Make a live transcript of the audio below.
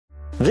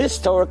This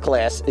Torah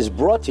class is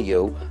brought to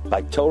you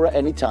by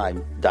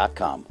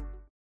TorahAnytime.com.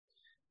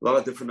 A lot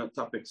of different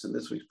topics in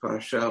this week's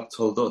parasha of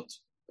Toldot.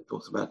 It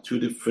talks about two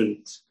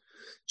different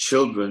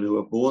children who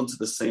were born to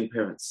the same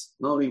parents.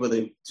 Not only were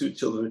they two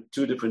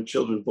different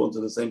children born to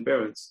the same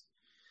parents,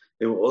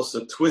 they were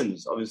also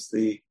twins,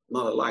 obviously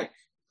not alike.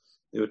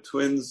 They were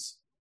twins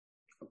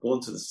born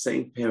to the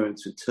same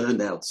parents who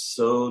turned out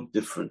so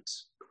different,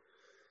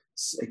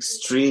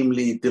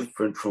 extremely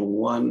different from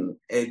one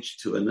edge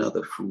to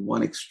another, from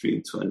one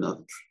extreme to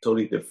another,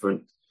 totally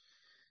different.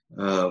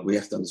 We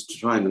have to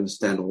try and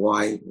understand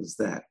why it was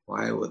that.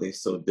 Why were they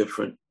so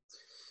different?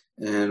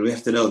 And we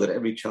have to know that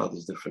every child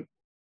is different,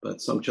 but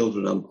some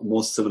children are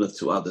more similar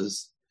to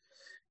others.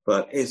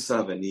 But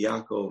Esav and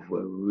Yaakov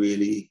were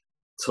really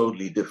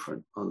totally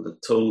different on the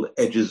total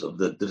edges of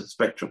the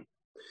spectrum.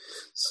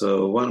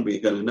 So one we're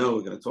going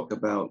to talk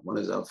about, one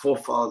is our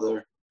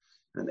forefather,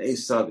 and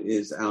Esav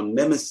is our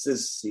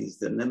nemesis. He's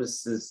the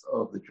nemesis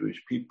of the Jewish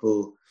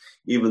people,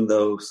 even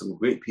though some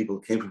great people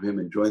came from him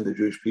and joined the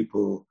Jewish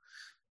people.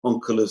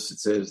 Onkelos, it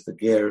says, the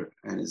Ger,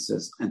 and it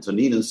says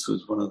Antoninus,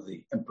 who's one of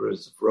the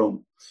emperors of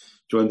Rome,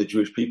 joined the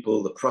Jewish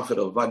people. The prophet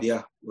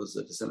Ovadia was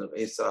a descendant of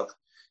Esav.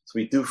 So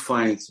we do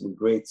find some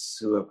greats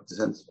who are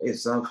descendants of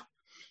Esav.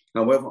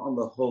 However, on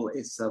the whole,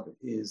 Esav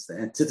is the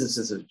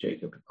antithesis of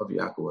Jacob, of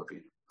Yaakov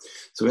Avinu.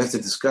 So we have to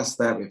discuss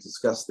that. We have to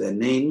discuss their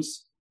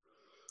names.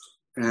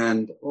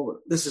 And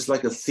this is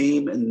like a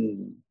theme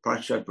in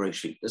Parashat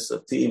Breshit. This is a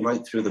theme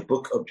right through the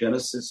book of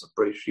Genesis, of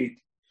Breshit.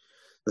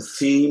 The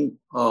theme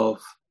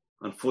of,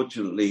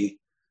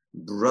 unfortunately,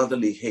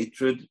 brotherly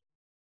hatred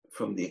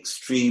from the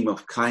extreme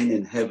of Cain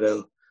and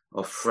Hevel,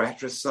 of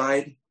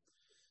fratricide.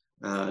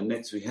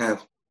 Next we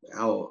have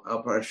our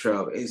parasha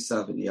of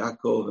Esav and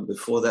Yaakov, and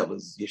before that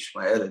was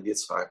Yishmael and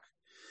Yitzchak,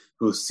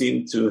 who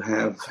seem to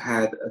have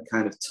had a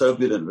kind of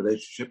turbulent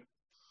relationship,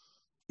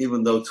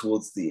 even though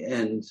towards the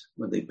end,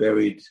 when they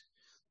buried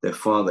their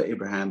father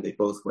Abraham, they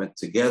both went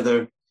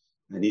together,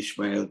 and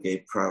Ishmael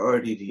gave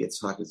priority to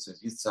Yitzchak. It says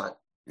Yitzchak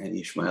and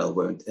Ishmael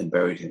went and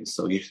buried him.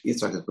 So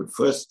Yitzchak is put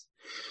first.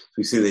 So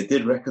we see they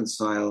did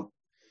reconcile.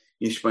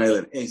 Ishmael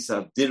and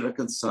Esav did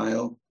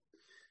reconcile.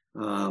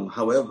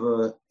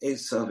 However,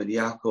 Esav and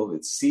Yaakov,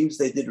 it seems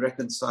they did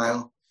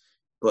reconcile,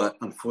 but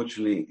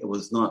unfortunately, it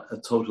was not a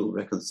total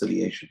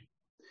reconciliation.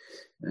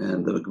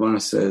 And the Gemara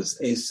says,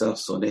 Esav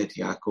sonet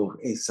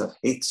Yaakov, Esav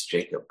hates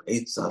Jacob,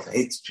 Esav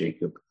hates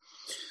Jacob.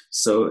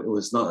 So it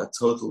was not a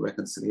total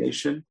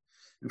reconciliation.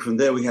 And from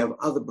there we have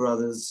other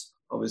brothers,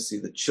 obviously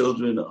the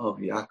children of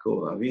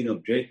Yaakov, Avinu,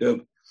 of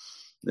Jacob.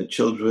 The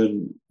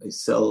children, they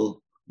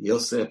sell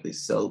Yosef, they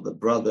sell the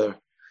brother.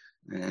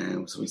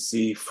 And so we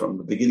see from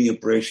the beginning of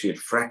Breshit,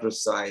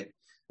 fratricide.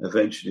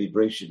 Eventually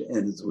Breshit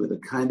ends with a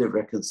kind of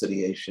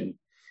reconciliation.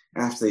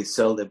 After they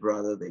sell their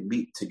brother, they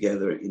meet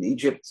together in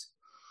Egypt,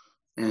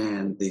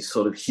 and they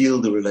sort of heal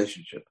the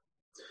relationship.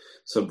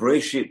 So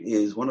Breshit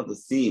is one of the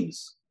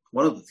themes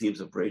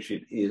of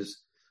Breshit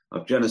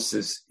of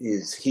Genesis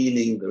is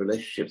healing the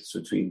relationships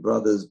between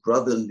brothers,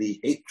 brotherly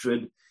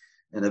hatred,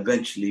 and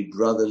eventually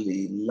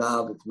brotherly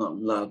love, if not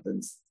love, then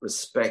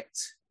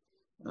respect,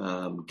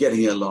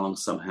 getting along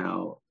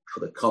somehow for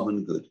the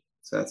common good.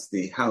 So that's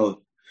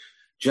how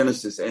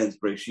Genesis ends,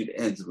 Breshit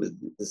ends with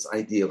this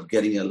idea of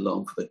getting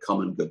along for the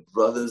common good.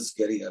 Brothers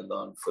getting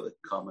along for the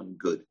common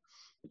good,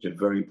 which is a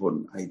very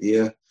important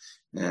idea.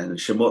 And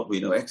Shemot, we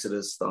know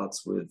Exodus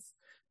starts with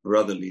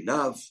brotherly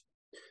love,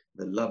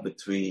 the love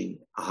between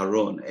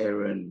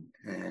Aaron,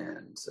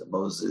 and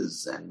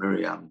Moses and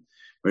Miriam.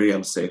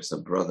 Miriam saves her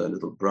brother,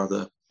 little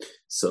brother.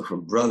 So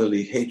from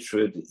brotherly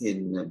hatred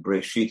in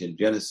Breshit in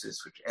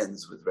Genesis, which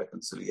ends with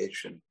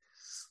reconciliation,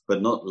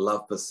 but not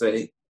love per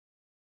se.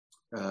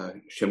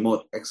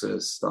 Shemot,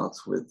 Exodus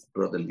starts with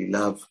brotherly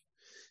love,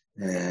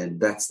 and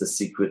that's the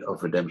secret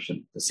of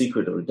redemption. The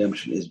secret of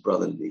redemption is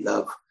brotherly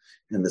love,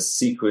 and the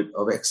secret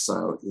of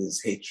exile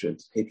is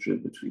hatred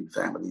between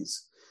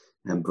families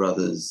and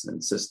brothers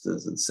and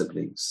sisters and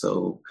siblings.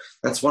 So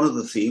that's one of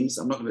the themes.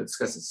 I'm not going to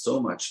discuss it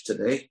so much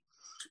today,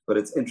 but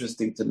it's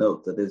interesting to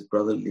note that this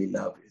brotherly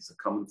love is a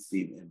common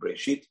theme in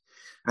Breshit.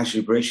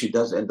 Actually, Breshit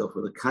does end up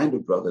with a kind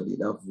of brotherly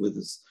love with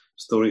this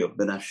story of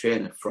Menashe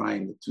and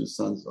Ephraim, the two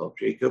sons of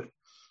Jacob.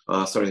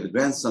 The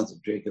grandsons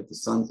of Jacob, the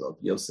sons of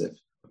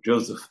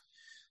Joseph,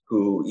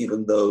 who,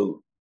 even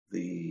though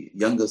the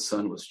younger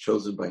son was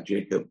chosen by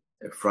Jacob,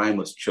 Ephraim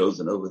was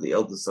chosen over the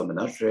elder son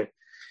Menashe,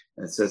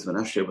 and it says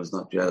Menashe was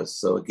not jealous.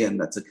 So again,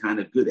 that's a kind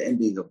of good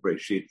ending of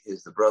Breshit,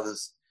 is the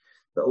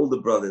older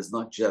brother is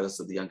not jealous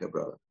of the younger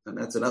brother. And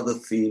that's another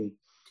theme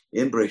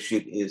in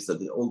Breshit, is that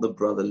the older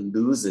brother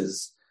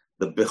loses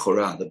the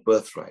Bechorah, the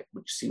birthright,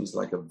 which seems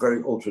like a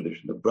very old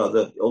tradition.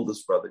 The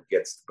oldest brother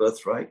gets the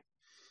birthright,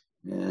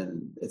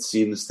 and it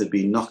seems to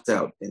be knocked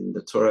out in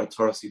the Torah.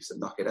 Torah seems to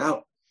knock it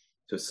out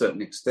to a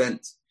certain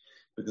extent,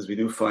 because we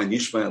do find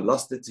Ishmael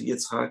lost it to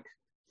Yitzchak,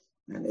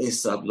 and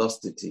Esav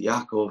lost it to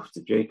Yaakov,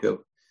 to Jacob,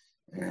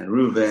 and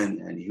Reuven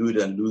and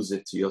Yehuda lose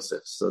it to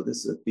Yosef. So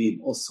this is a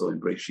theme also in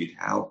Breshit,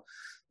 how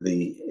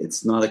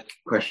it's not a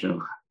question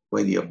of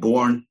when you're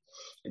born,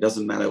 It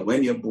doesn't matter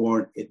when you're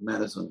born. It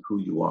matters on who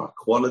you are.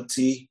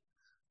 Quality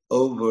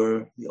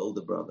over the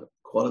older brother.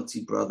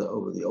 Quality brother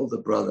over the older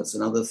brother. It's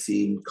another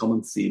theme,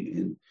 common theme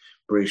in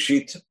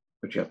Bereshit,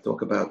 which I have to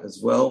talk about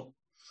as well.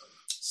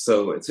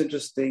 So it's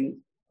interesting,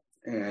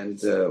 and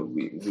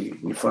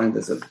we find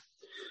there's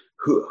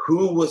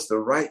who was the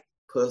right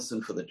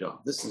person for the job.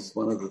 This is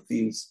one of the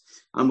themes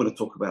I'm going to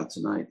talk about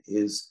tonight,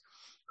 is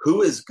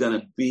who is going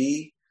to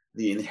be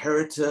the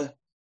inheritor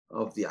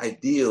of the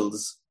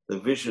ideals, the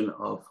vision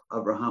of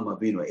Abraham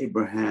Avinu,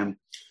 Abraham,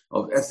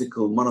 of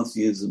ethical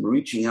monotheism,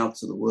 reaching out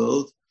to the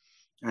world,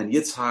 and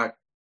Yitzhak,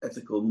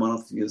 ethical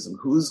monotheism.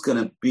 Who's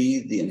going to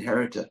be the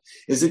inheritor?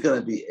 Is it going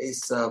to be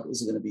Esav?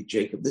 Is it going to be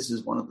Jacob? This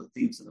is one of the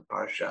themes in the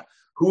parasha.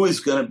 Who is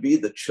going to be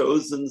the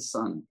chosen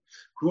son?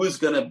 Who is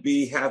going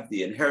to have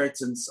the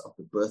inheritance of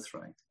the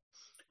birthright?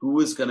 Who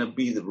is going to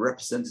be the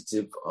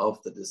representative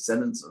of the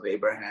descendants of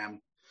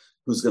Abraham?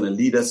 Who's going to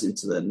lead us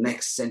into the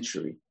next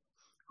century?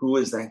 Who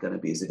is that going to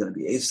be? Is it going to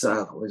be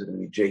Esav, or is it going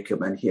to be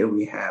Jacob? And here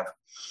we have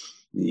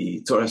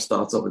the Torah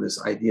starts off with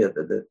this idea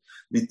that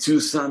the two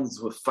sons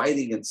were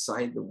fighting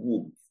inside the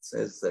womb. It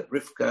says that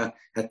Rivka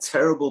had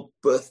terrible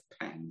birth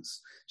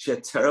pangs. She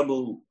had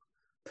terrible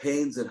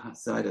pains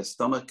inside her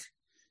stomach,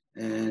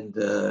 and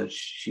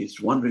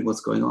she's wondering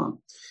what's going on.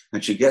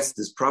 And she gets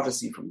this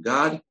prophecy from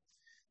God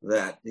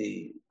that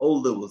the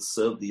older will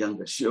serve the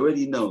younger. She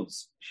already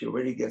knows. She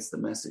already gets the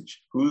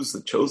message. Who's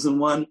the chosen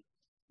one?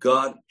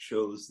 God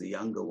chose the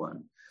younger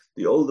one.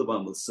 The older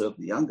one will serve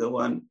the younger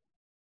one.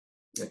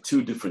 There are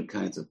two different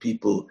kinds of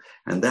people,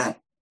 and that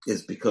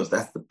is because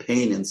that's the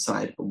pain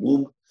inside her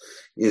womb,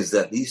 is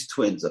that these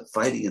twins are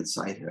fighting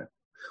inside her.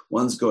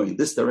 One's going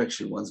this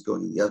direction, one's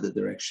going the other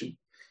direction,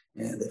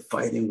 and they're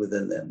fighting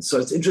within them. So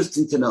it's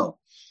interesting to know,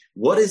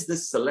 what is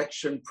this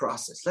selection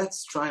process?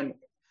 Let's try and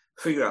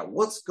figure out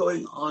what's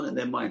going on in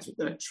their minds.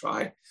 We're going to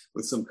try,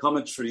 with some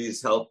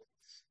commentaries, help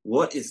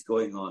what is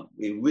going on.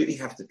 We really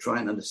have to try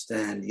and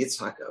understand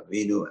Yitzhak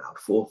Avinu, our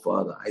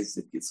forefather,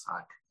 Isaac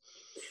Yitzhak.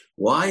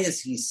 Why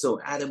is he so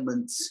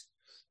adamant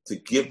to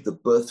give the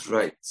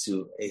birthright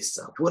to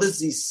Esav? What does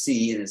he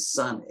see in his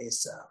son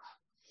Esav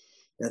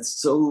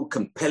that's so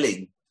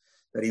compelling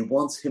that he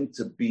wants him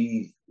to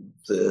be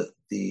the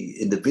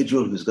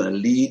individual who's going to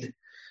lead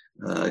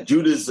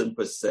Judaism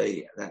per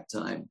se at that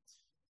time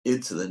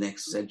into the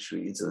next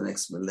century, into the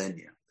next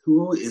millennia?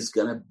 Who is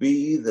going to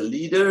be the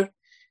leader?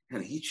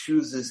 And he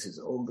chooses his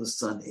oldest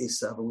son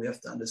Esav, and we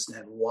have to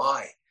understand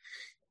why.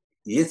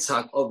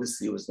 Yitzhak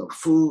obviously was no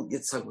fool.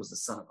 Yitzhak was the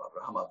son of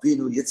Abraham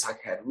Avinu. Yitzhak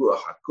had Ruach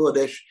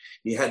HaKodesh.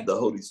 He had the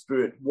Holy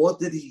Spirit. What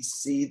did he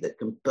see that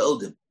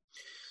compelled him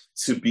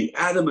to be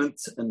adamant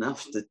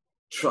enough to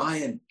try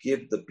and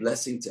give the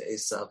blessing to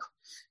Esav?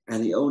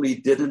 And he only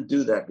didn't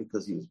do that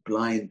because he was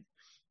blind.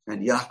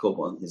 And Yaakov,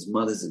 on his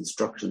mother's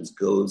instructions,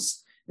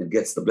 goes and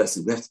gets the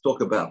blessing. We have to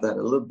talk about that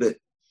a little bit.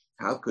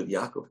 How could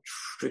Yaakov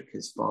trick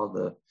his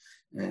father?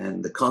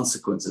 And the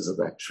consequences of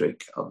that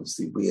trick,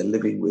 obviously, we are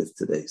living with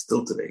today,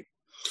 still today.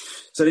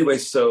 So anyway,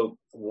 so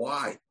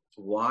why?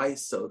 Why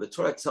so? The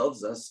Torah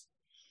tells us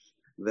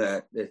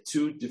that they're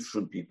two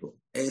different people.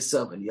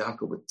 Esav and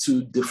Yaakov were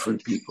two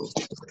different people.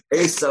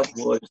 Esav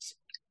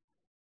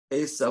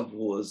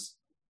was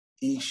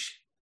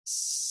Ish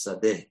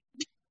Sadeh,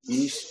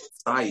 Ish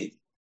Tzayid,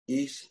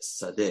 Ish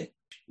Sadeh,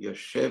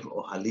 Yoshev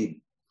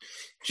Ohalim.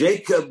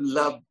 Jacob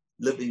loved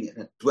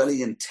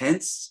dwelling in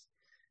tents,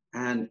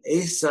 and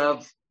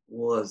Esav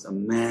was a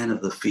man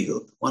of the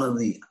field. One of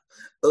the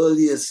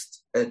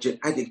earliest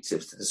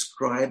adjectives to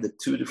describe the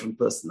two different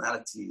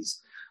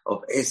personalities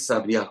of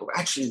Esav and Yaakov.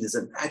 Actually, there's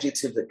an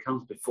adjective that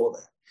comes before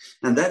that,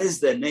 and that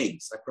is their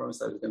names. I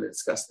promised I was going to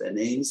discuss their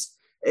names.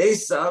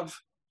 Esav,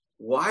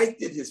 why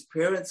did his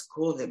parents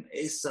call him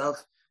Esav?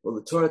 Well,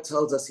 the Torah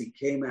tells us he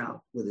came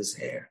out with his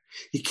hair.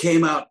 He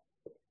came out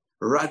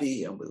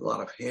ruddy and with a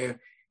lot of hair.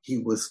 He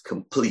was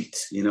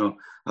complete. You know,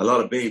 a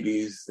lot of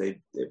babies, they're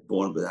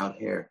born without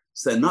hair.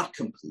 So they're not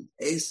complete.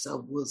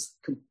 Esav was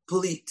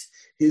complete.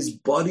 His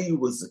body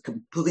was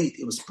complete.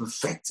 It was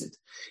perfected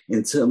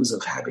in terms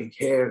of having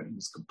hair. It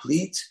was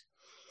complete.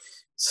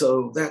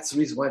 So that's the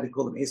reason why they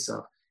call him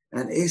Esav.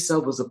 And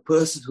Esav was a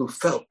person who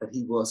felt that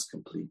he was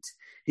complete.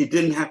 He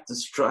didn't have to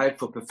strive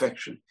for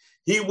perfection.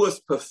 He was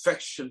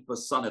perfection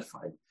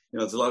personified. You know,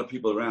 there's a lot of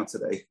people around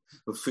today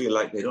who feel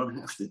like they don't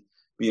have to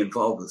be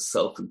involved with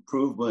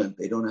self-improvement.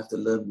 They don't have to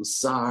learn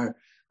Musar.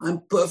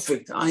 I'm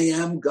perfect. I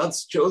am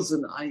God's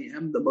chosen. I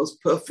am the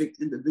most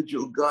perfect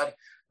individual God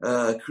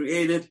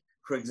created.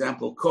 For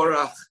example,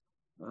 Korach,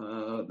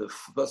 the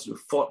person who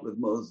fought with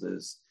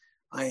Moses,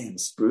 I am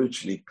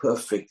spiritually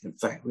perfect. In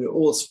fact, we're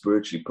all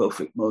spiritually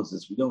perfect,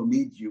 Moses. We don't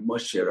need you,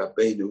 Moshe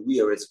Rabbeinu.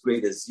 We are as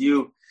great as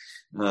you.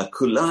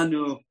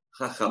 Kulanu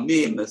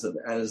Chachamim,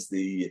 as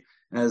the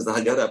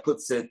Haggadah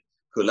puts it,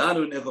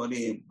 Kulanu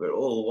Nevonim, we're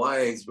all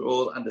wise, we're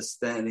all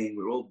understanding,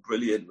 we're all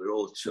brilliant, we're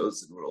all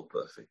chosen, we're all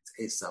perfect.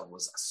 Esav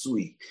was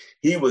Asui.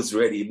 He was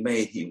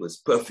ready-made, he was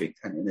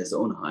perfect, and in his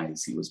own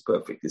eyes, he was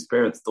perfect. His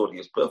parents thought he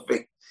was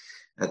perfect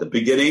at the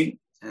beginning,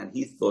 and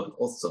he thought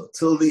also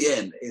till the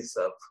end,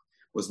 Esav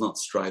was not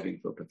striving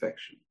for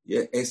perfection.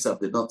 Esau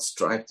did not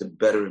strive to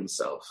better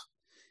himself.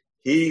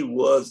 He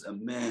was a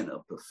man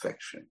of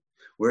perfection,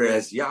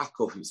 whereas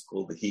Yaakov is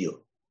called the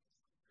heel.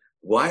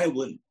 Why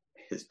would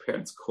his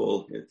parents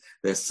call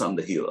their son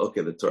the heel?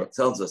 Okay, the Torah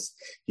tells us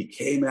he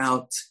came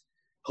out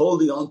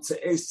holding on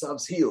to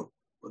Esau's heel.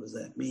 What does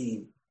that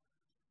mean?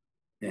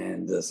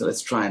 And so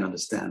let's try and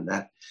understand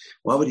that.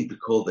 Why would he be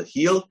called the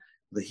heel?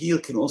 The heel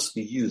can also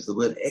be used. The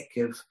word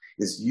ekev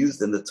is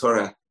used in the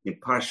Torah in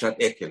Parashat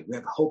Ekev. We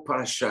have a whole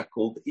parasha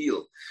called the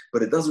heel,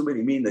 but it doesn't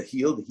really mean the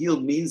heel. The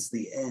heel means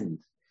the end.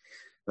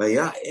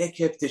 Vaya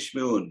Ekev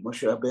Tishmeun.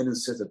 Moshe Rabbeinu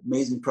says an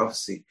amazing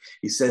prophecy.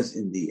 He says,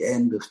 in the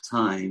end of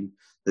time,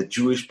 the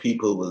Jewish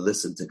people will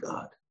listen to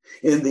God.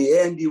 In the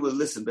end, you will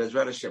listen.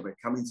 Bezrat Hashem, we're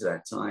coming to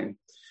that time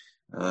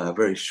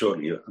very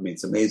shortly. I mean,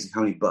 it's amazing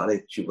how many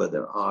Baalei Tshuva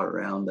there are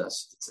around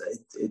us.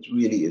 It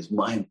really is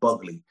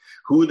mind-boggling.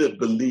 Who would have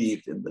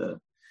believed in the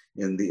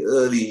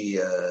early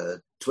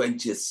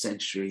 20th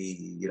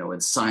century,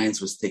 when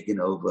science was taken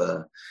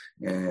over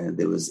and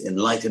there was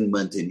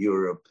enlightenment in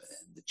Europe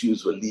and the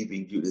Jews were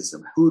leaving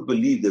Judaism? Who would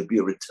believe there'd be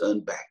a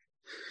return back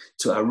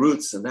to our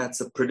roots? And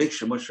that's a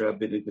prediction Moshe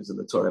Rabbeinu gives in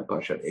the Torah and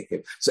Parashat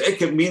Ekev. So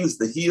Ekev means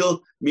the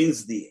heel,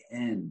 means the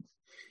end.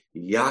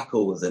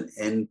 Yaakov was an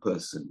end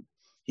person.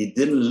 He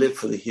didn't live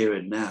for the here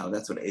and now.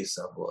 That's what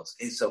Esau was.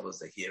 Esau was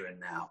the here and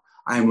now.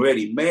 I'm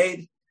ready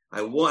made.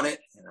 I want it,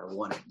 and I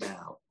want it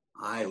now.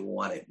 I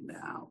want it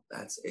now.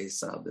 That's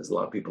Esau. There's a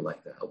lot of people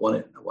like that. I want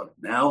it, and I want it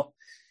now.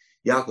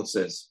 Yaakov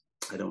says,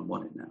 I don't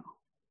want it now.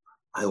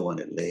 I want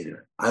it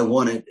later. I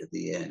want it at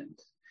the end.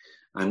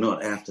 I'm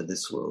not after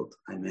this world.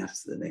 I'm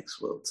after the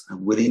next world.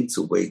 I'm willing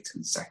to wait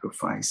and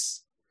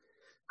sacrifice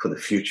for the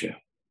future.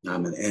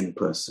 I'm an end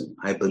person.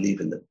 I believe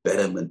in the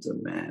betterment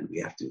of man. We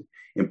have to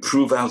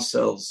improve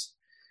ourselves.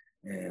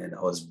 And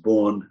I was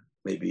born,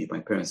 maybe my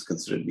parents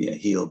considered me a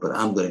heel, but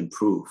I'm going to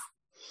improve.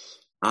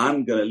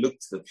 I'm going to look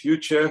to the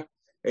future.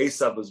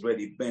 Esau was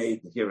ready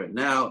made here and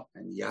now,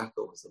 and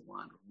Yaakov was the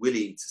one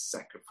willing to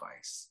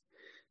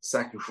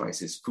sacrifice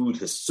his food,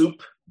 his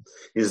soup,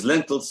 his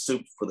lentil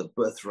soup for the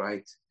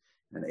birthright.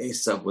 And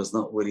Esau was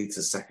not willing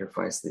to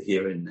sacrifice the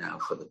here and now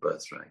for the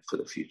birthright, for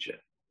the future.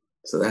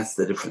 So that's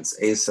the difference.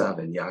 Esau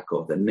and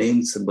Yaakov, the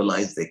names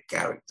symbolize their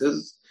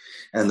characters.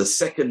 And the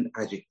second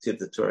adjective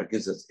the Torah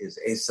gives us is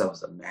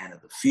Esau's a man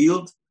of the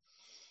field,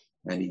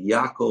 and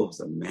Yaakov's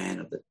a man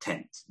of the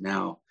tent.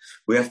 Now,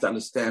 we have to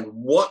understand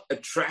what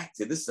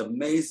attracted, this is an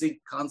amazing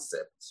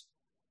concept.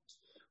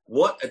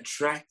 What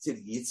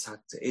attracted Yitzhak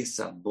to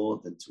Esau more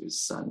than to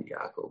his son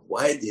Yaakov?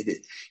 Why did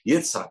it?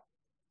 Yitzhak,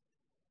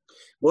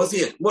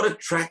 what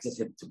attracted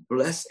him to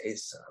bless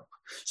Esau?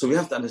 So we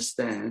have to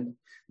understand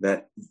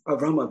that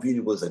Avraham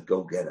Avinu was a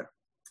go-getter.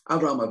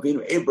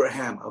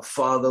 Abraham, our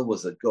father,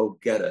 was a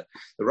go-getter.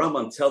 The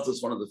Rambam tells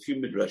us, one of the few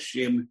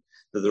midrashim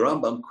that the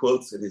Rambam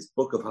quotes in his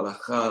book of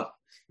Halakha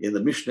in the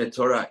Mishneh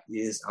Torah,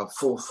 is our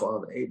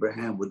forefather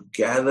Abraham would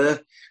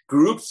gather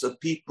groups of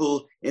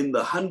people in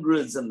the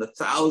hundreds and the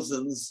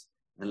thousands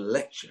and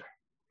lecture.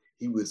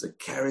 He was a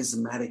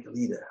charismatic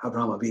leader.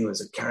 Abraham Avinu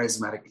was a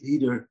charismatic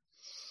leader.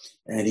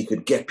 And he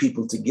could get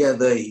people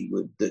together. He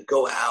would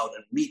go out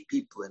and meet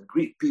people and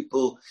greet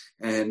people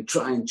and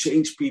try and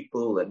change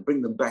people and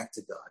bring them back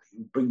to God. He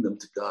would bring them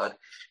to God.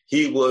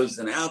 He was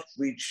an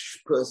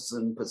outreach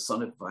person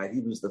personified. He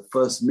was the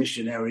first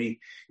missionary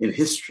in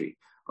history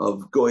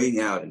of going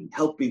out and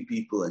helping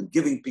people and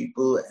giving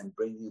people and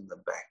bringing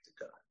them back to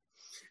God.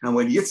 And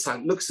when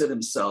Yitzhak looks at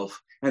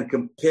himself and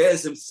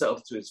compares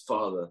himself to his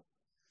father,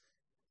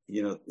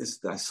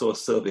 I saw a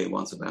survey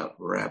once about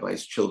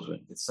rabbis'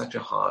 children. It's such a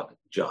hard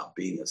job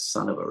being a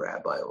son of a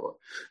rabbi or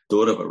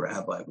daughter of a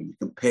rabbi when you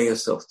compare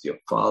yourself to your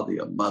father,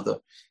 your mother,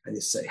 and you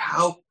say,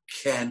 how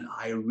can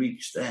I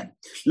reach them?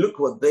 Look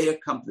what they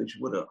accomplished.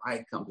 What do I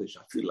accomplish?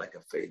 I feel like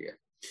a failure.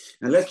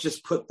 And let's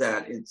just put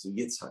that into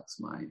Yitzhak's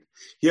mind.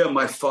 Here,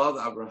 my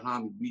father,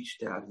 Abraham,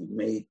 reached out. He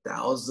made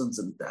thousands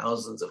and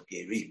thousands of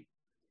gerim.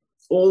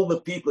 All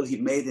the people he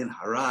made in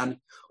Haran,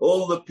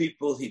 all the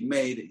people he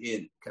made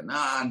in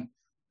Canaan.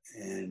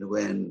 And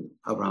when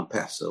Abraham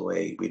passed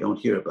away, we don't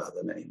hear about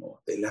them anymore.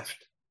 They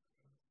left.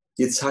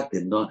 Yitzhak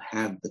did not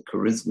have the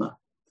charisma.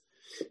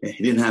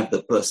 He didn't have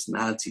the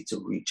personality to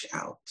reach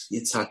out.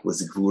 Yitzhak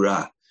was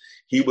Gvura.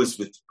 He was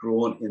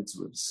withdrawn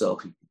into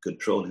himself. He could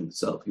control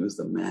himself. He was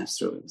the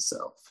master of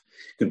himself.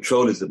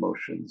 Control his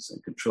emotions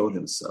and control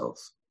himself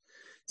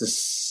to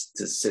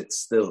sit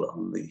still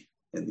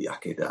in the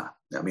Akedah.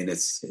 I mean,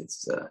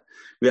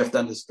 we have to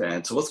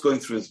understand. So what's going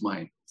through his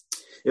mind?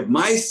 If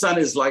my son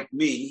is like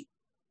me,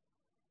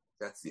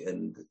 that's the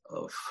end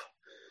of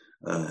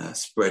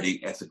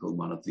spreading ethical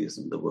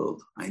monotheism in the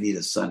world. I need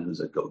a son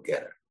who's a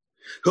go-getter.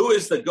 Who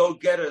is the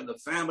go-getter in the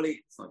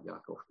family? It's not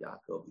Yaakov.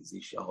 Yaakov is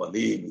Ish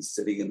Aholim. He's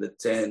sitting in the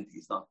tent.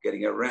 He's not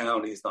getting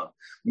around. He's not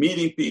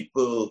meeting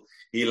people.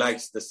 He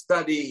likes to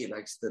study. He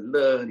likes to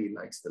learn. He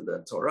likes to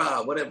learn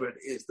Torah, whatever it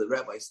is the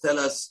rabbis tell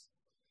us.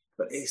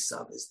 But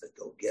Esav is the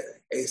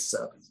go-getter.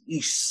 Esav is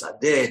Ish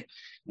Sadeh.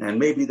 And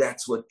maybe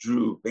that's one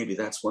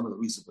of the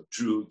reasons what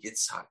drew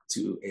Yitzhak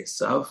to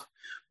Esav.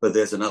 But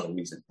there's another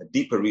reason, a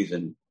deeper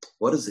reason.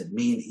 What does it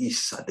mean,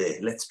 Ish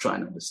Sadeh? Let's try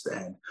and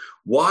understand.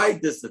 Why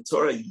does the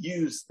Torah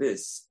use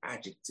this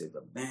adjective,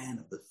 a man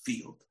of the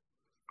field?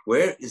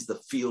 Where is the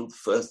field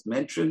first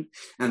mentioned?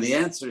 And the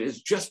answer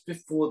is just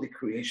before the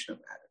creation of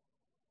Adam.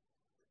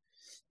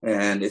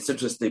 And it's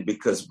interesting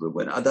because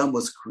when Adam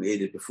was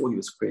created, before he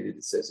was created,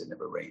 it says it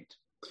never rained.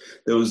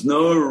 There was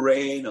no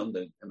rain on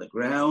the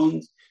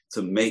ground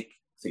to make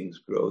things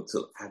grow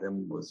till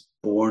Adam was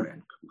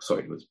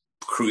was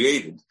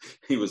created.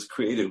 He was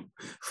created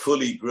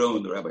fully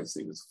grown. The rabbis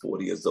say he was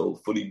 40 years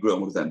old, fully grown.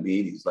 What does that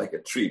mean? He's like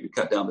a tree. We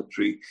cut down the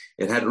tree.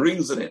 It had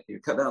rings in it.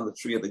 You cut down the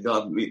tree of the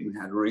Garden of Eden, it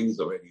had rings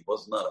already. It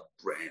was not a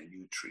brand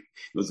new tree.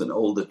 It was an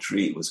older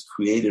tree. It was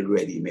created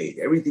ready-made.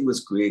 Everything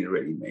was created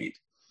ready-made.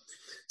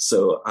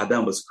 So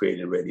Adam was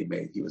created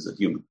ready-made. He was a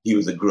human. He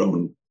was a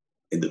grown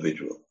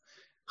individual.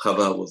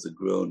 Chava was a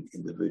grown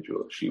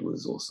individual. She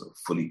was also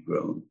fully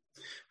grown,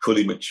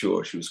 fully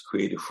mature. She was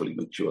created fully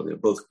mature. They were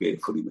both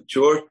created fully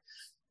mature.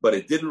 But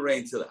it didn't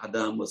rain till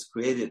Adam was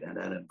created, and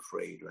Adam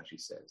prayed, Rashi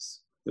says.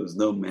 There was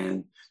no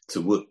man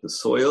to work the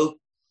soil.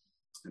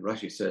 And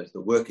Rashi says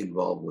the work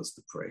involved was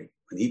to pray.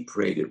 When he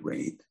prayed, it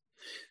rained.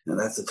 Now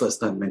that's the first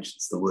time it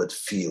mentions the word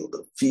field.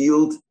 A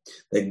field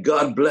that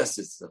God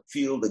blesses. A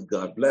field that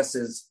God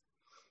blesses.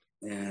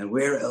 And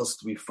where else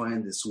do we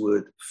find this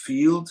word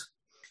field?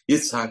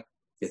 Yitzhak,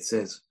 it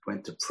says,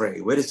 went to pray.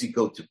 Where does he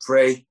go to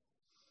pray?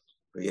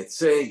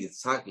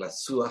 Yitzhak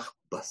lasuach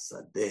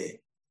basadeh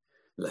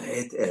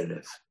lahet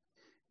erev.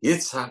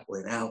 Yitzhak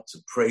went out to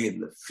pray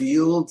in the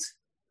field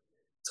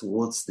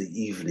towards the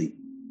evening.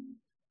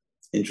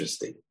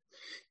 Interesting.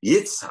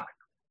 Yitzhak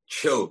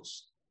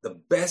chose the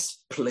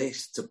best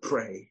place to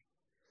pray,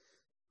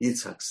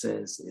 Yitzhak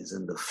says, is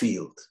in the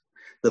field.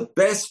 The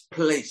best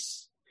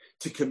place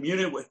to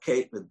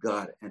communicate with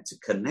God and to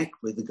connect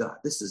with God.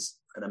 This is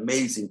an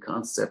amazing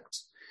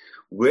concept.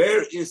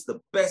 Where is the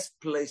best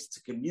place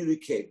to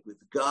communicate with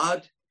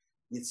God?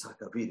 Yitzhak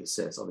Avidu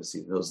says,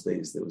 obviously in those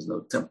days, there was no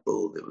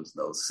temple, there was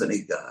no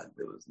synagogue,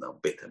 there was no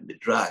Beit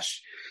HaMidrash,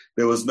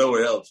 there was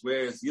nowhere else.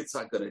 Where is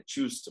Yitzhak going to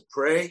choose to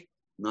pray?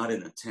 Not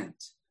in a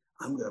tent.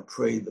 I'm going to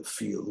pray in the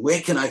field.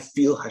 Where can I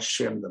feel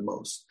Hashem the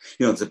most?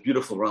 It's a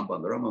beautiful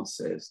Rambam. The Rambam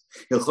says,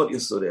 Hilchot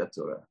Yesodei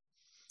HaTorah.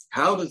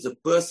 How does a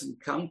person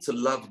come to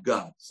love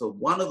God? So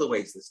one of the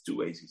ways, there's two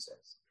ways he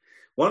says.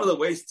 One of the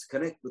ways to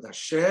connect with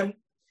Hashem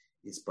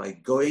is by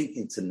going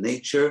into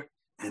nature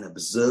and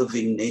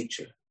observing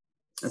nature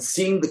and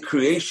seeing the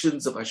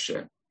creations of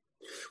Hashem.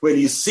 When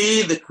you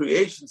see the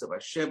creations of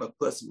Hashem, a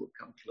person will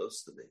come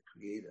close to their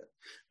Creator.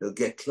 They'll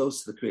get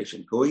close to the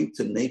creation, going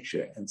to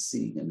nature and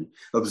seeing and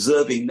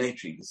observing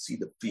nature. You see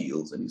the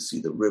fields and you see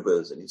the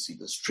rivers and you see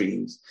the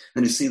streams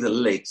and you see the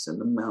lakes and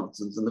the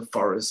mountains and the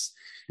forests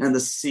and the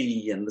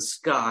sea and the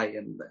sky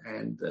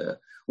and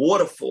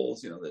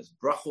waterfalls. There's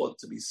brachot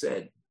to be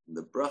said.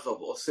 The bracha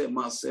of Oseh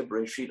Maaseh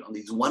Bereshit on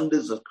these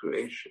wonders of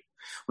creation.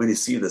 When you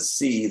see the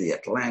sea, the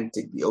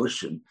Atlantic, the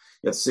ocean,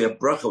 you have to say a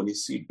bracha. When you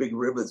see big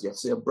rivers, you have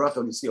to say a bracha.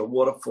 When you see a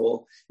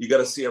waterfall, you got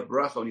to say a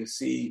bracha. When you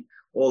see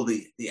all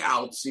the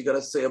Alps, you got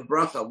to say a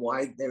bracha.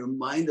 Why? They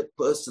remind a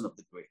person of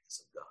the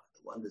greatness of God,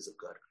 the wonders of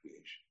God's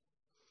creation.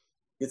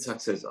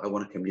 Yitzhak says, I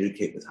want to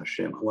communicate with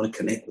Hashem. I want to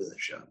connect with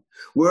Hashem.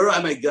 Where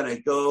am I going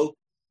to go?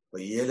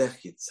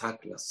 Vayelech Yitzhak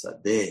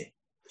lasadeh.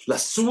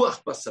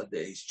 Lasuach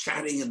basadeh. He's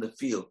chatting in the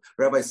field.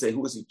 Rabbis say, who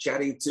was he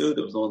chatting to?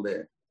 There was no one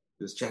there.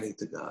 He was chatting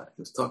to God.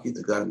 He was talking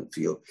to God in the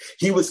field.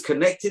 He was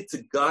connected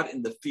to God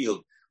in the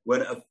field.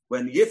 When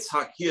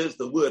Yitzhak hears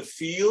the word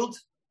field,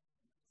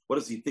 what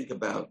does he think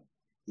about?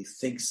 He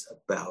thinks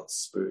about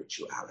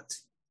spirituality.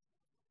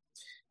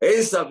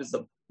 Esav is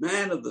the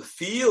man of the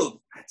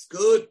field. That's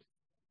good.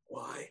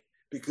 Why?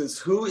 Because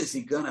who is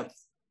he going to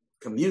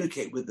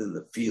communicate with in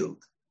the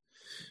field?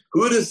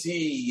 Who does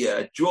he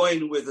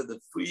join with in the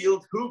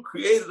field? Who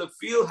created the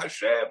field?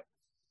 Hashem.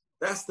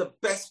 That's the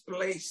best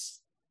place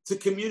to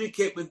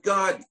communicate with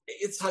God.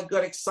 Yitzhak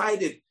got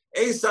excited.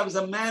 Esav is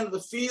a man of the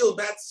field.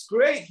 That's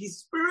great. He's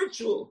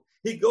spiritual.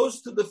 He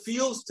goes to the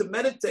fields to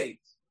meditate.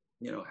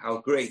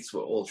 Our greats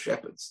were all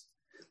shepherds.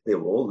 They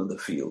were all in the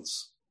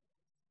fields.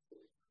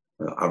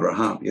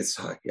 Abraham,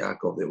 Yitzhak,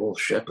 Yaakov, they were all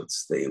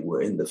shepherds. They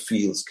were in the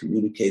fields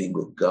communicating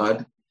with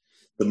God.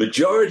 The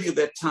majority of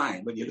their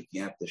time, when you're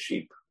looking at the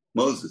sheep,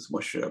 Moses,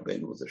 Moshe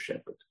Rabbeinu was a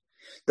shepherd.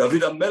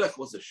 David HaMelech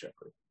was a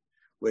shepherd.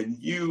 When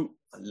you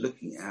are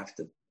looking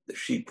after the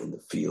sheep in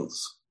the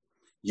fields,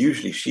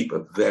 usually sheep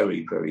are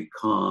very, very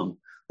calm.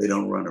 They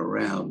don't run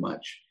around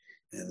much.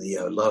 And they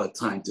have a lot of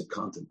time to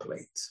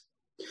contemplate.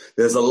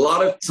 There's a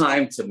lot of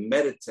time to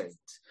meditate.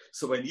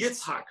 So when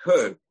Yitzhak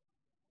heard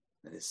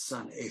that his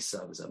son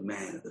Esav is a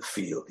man of the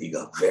field, he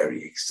got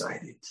very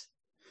excited.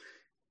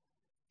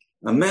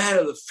 A man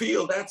of the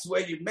field, that's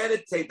where you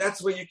meditate.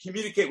 That's where you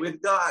communicate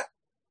with God.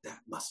 That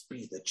must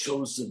be the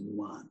chosen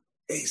one.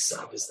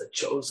 Esav is the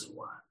chosen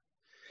one.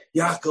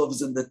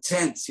 Yaakov's in the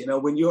tents.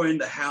 When you're in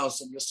the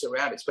house and you're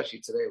surrounded, especially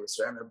today, we're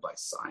surrounded by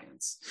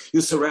science.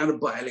 You're surrounded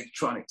by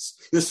electronics.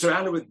 You're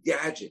surrounded with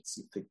gadgets.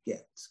 You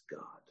forget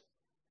God.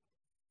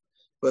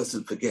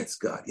 Person forgets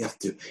God. You have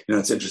to,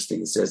 it's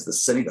interesting. It says the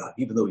synagogue,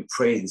 even though we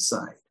pray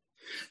inside,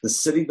 the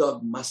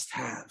synagogue must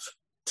have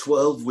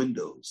 12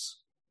 windows.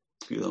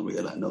 You don't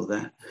really know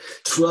that.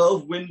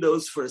 12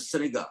 windows for a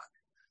synagogue.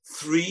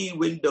 3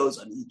 windows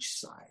on each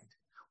side.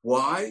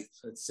 Why?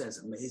 So it says,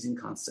 amazing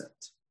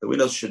concept. The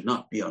windows should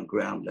not be on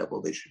ground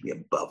level. They should be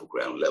above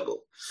ground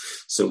level.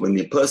 So when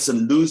the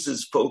person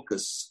loses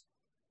focus,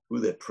 who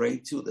they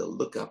pray to, they'll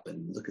look up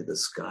and look at the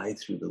sky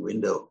through the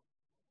window.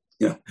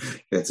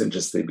 It's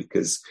interesting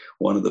because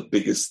one of the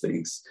biggest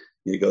things,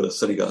 you go to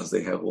synagogues,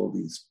 they have all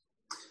these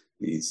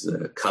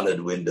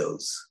colored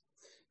windows.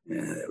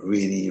 And it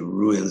really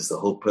ruins the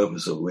whole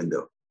purpose of a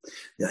window.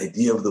 The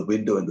idea of the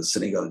window in the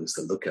synagogue is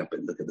to look up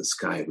and look at the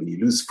sky. When you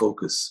lose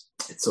focus,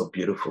 it's so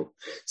beautiful,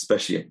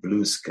 especially a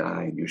blue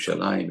sky in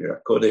Yerushalayim,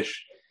 Yer HaKodesh.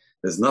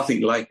 There's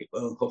nothing like it.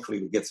 Well,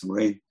 hopefully we get some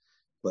rain,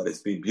 but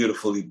it's been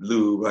beautifully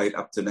blue right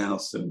up to now.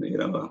 So,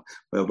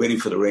 we're waiting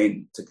for the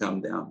rain to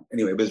come down.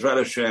 Anyway, Bezrat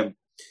Hashem.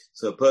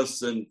 So a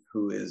person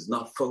who is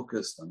not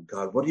focused on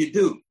God, what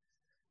do?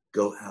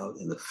 Go out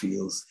in the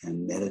fields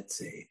and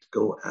meditate.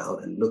 Go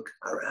out and look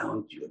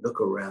around you. Look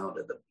around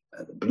at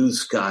the blue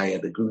sky,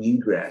 at the green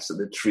grass, at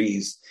the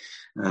trees,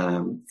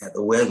 at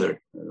the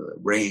weather,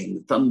 rain,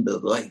 the thunder,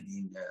 the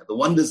lightning, the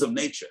wonders of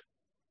nature.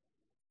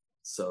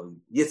 So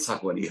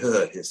Yitzhak, when he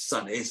heard his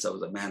son Esau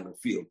was a man of the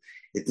field,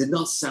 it did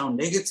not sound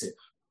negative.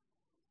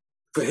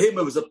 For him,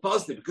 it was a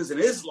positive, because in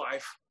his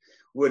life,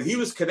 when he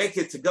was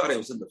connected to God, it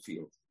was in the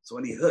field. So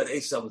when he heard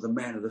Esau was a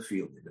man of the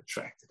field, it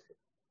attracted him.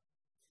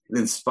 It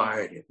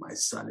inspired him. My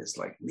son is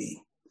like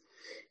me.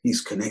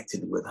 He's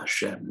connected with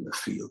Hashem in the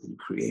field in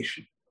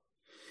creation.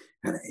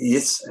 And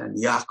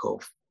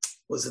Yaakov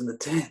was in the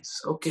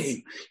tents.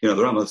 Okay. The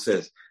Rambam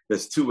says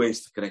there's 2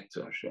 ways to connect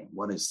to Hashem.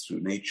 One is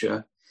through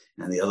nature,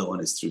 and the other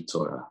one is through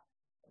Torah.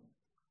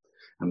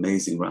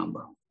 Amazing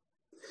Rambam.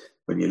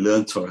 When you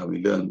learn Torah,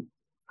 we learn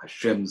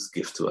Hashem's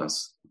gift to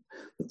us.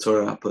 The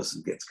Torah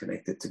person gets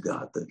connected to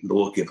God, the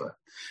lawgiver.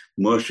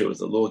 Moshe was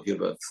the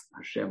lawgiver.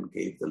 Hashem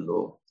gave the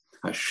law.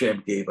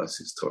 Hashem gave us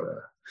his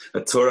Torah.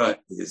 A Torah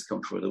is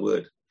come from the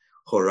word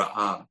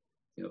hora'ah.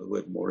 The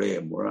word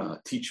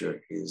morah,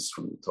 teacher, is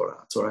from the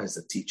Torah. Torah is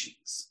the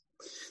teachings.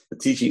 The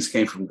teachings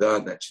came from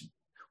God. That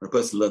when a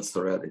person learns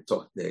Torah,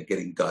 they're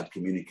getting God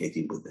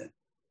communicating with them.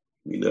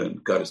 We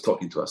learn God is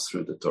talking to us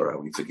through the Torah.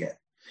 We forget.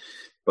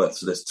 But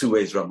so there's 2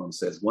 ways, Rambam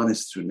says. One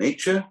is through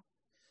nature,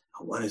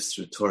 and one is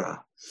through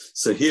Torah.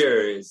 So here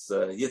is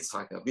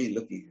Yitzhak Avinu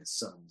looking at his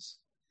sons.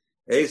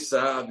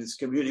 Esav is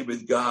communing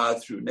with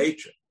God through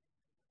nature.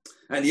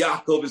 And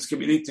Yaakov is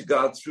communing to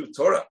God through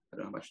Torah. I don't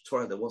know how much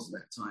Torah there was in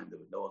that time. There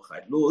were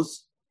Noahide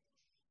laws,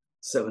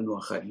 7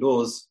 Noahide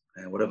laws,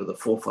 and whatever the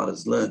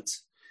forefathers learned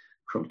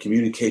from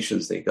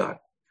communications they got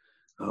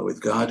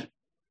with God.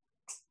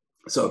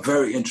 So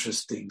very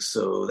interesting.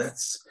 So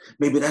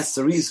maybe that's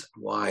the reason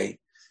why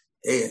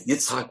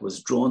Yitzhak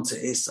was drawn to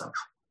Esav.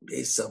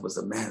 Esav was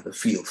a man of the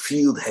field.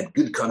 Field had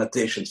good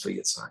connotations for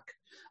Yitzhak.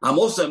 I'm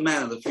also a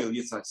man of the field,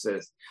 Yitzhak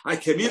says. I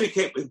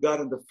communicate with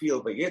God in the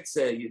field, but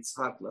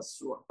Yitzhak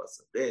lasuach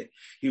basadeh.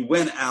 He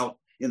went out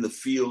in the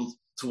field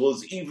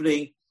towards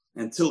evening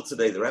until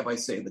today. The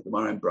rabbis say in the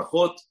Gemara in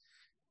Brachot,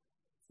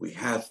 we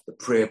have the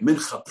prayer,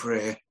 Mincha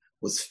prayer,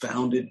 was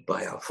founded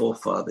by our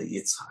forefather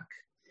Yitzhak.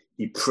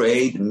 He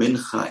prayed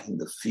Mincha in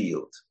the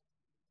field.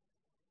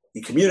 He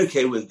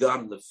communicated with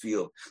God in the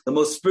field. The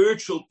most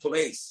spiritual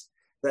place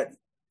that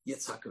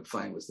Yitzhak could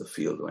find was the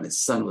field. When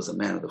his son was a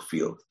man of the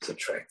field, he was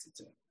attracted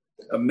to him.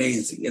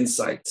 Amazing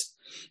insight.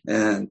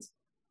 And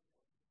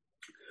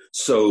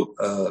so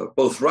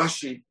both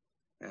Rashi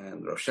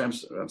and Rav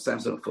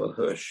Samson for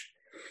Hirsch,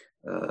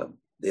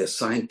 they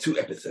assigned 2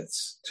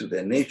 epithets to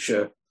their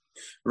nature.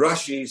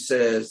 Rashi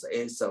says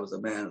Esau was a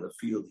man of the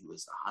field. He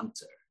was a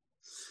hunter.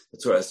 The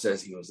Torah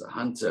says he was a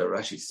hunter.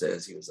 Rashi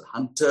says he was a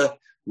hunter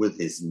with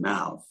his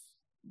mouth.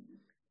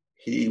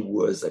 He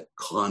was a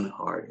con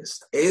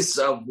artist.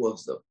 Esau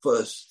was the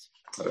first.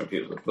 I don't know if he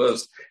was the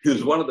first. He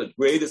was one of the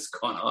greatest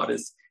con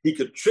artists. He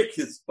could trick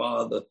his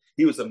father.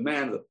 He was a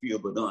man of the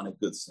field, but not in a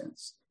good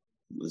sense.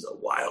 He was a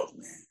wild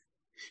man.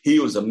 He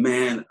was a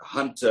man, a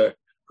hunter,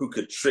 who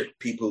could trick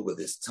people with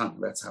his tongue.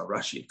 That's how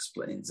Rashi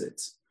explains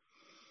it.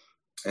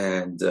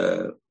 And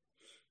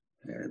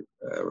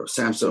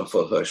Samson of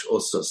Hirsch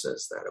also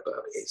says that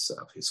about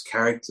Esau. His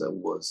character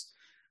was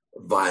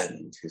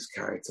violent. His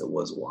character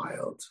was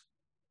wild.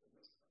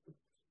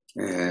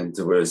 And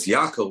whereas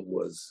Yaakov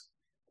was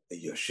a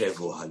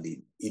Yoshevu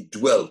Halim, he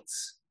dwelt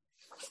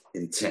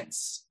in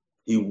tents.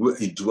 He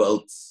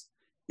dwelt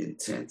in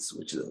tents,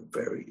 which is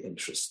very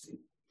interesting.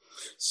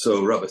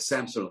 So Rabbi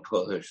Samson of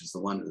Hirsch is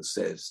the one who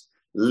says,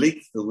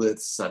 link the word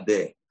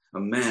sadeh, a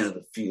man of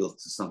the field,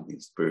 to something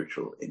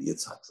spiritual in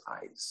Yitzhak's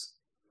eyes.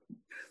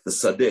 The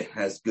sadeh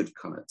has good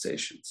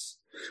connotations.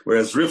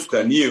 Whereas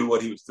Rivka knew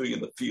what he was doing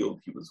in the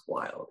field, he was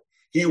wild.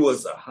 He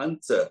was a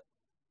hunter.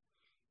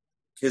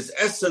 His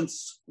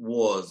essence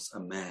was a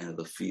man of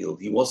the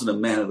field. He wasn't a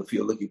man of the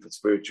field looking for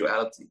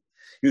spirituality.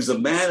 He was a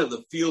man of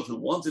the field who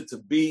wanted to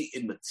be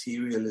in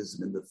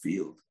materialism in the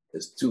field.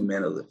 There's two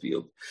men of the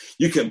field.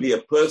 You can be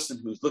a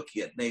person who's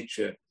looking at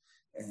nature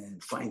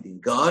and finding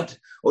God,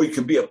 or you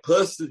can be a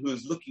person who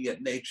is looking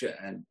at nature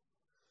and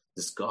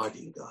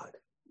discarding God.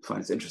 I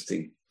find it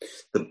interesting.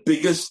 The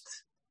biggest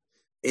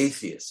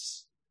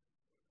atheists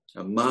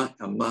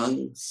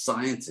among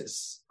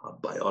scientists are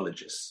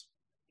biologists.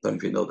 Don't know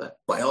if you know that.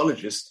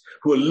 Biologists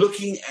who are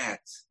looking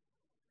at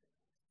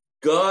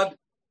God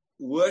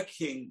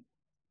working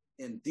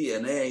in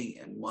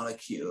DNA and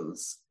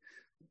molecules.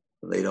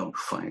 They don't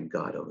find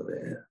God over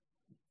there.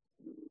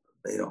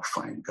 They don't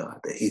find God.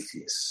 They're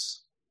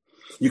atheists.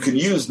 You can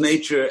use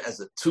nature as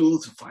a tool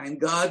to find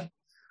God,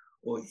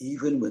 or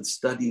even when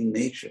studying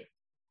nature,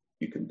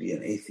 you can be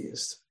an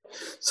atheist.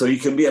 So you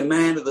can be a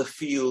man of the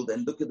field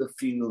and look at the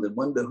field and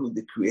wonder who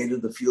the creator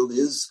of the field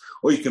is,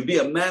 or you can be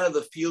a man of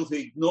the field who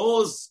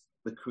ignores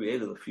the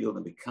creator of the field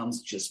and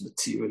becomes just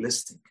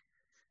materialistic.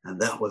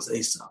 And that was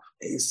Esau.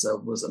 Esau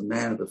was a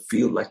man of the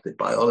field like the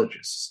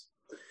biologists.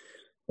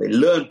 They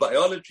learned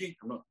biology.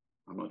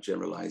 I'm not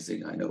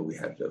generalizing. I know we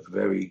have a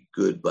very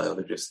good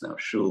biologist now,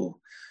 Shul,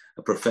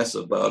 a professor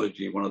of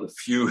biology, one of the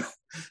few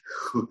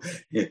who,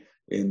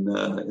 in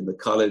the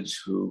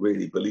college who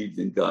really believed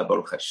in God.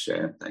 Baruch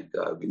Hashem, thank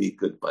God. We need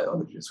good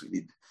biologists. We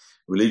need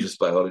religious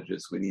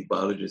biologists. We need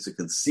biologists who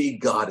can see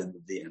God in the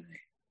DNA.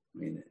 I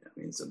mean,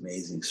 it's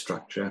amazing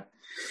structure.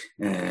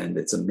 And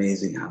it's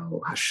amazing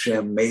how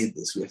Hashem made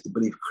this. We have to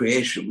believe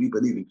creation. We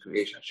believe in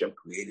creation. Hashem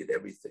created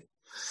everything.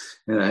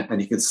 And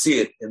you can see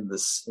it in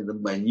the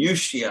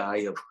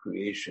minutiae of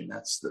creation.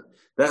 That's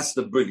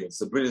the brilliance.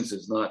 The brilliance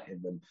is not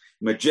in the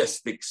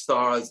majestic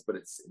stars, but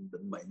it's in the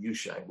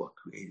minutiae, what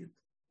created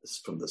this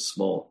from the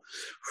small,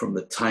 from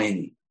the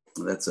tiny.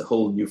 And that's a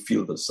whole new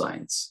field of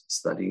science,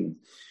 studying,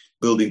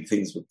 building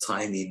things with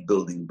tiny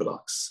building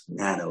blocks,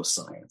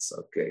 nanoscience,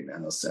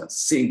 nanoscience,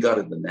 seeing God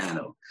in the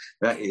nano.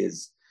 That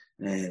is,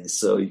 and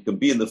so you can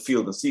be in the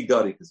field and see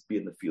God, you can be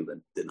in the field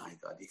and deny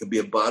God. You can be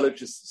a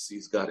biologist who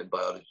sees God in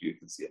biology, you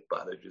can see a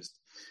biologist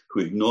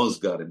who ignores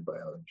God in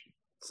biology.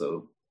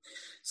 So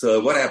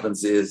what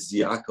happens is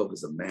Yaakov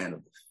is a man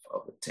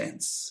of the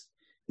tents.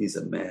 He's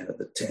a man of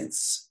the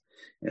tents.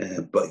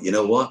 But you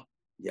know what?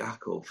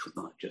 Yaakov is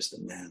not just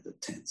a man of the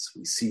tents.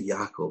 We see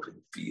Yaakov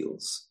in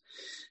fields.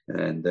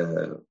 And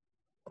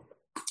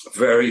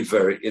very,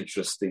 very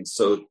interesting.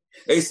 So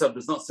Esau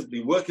does not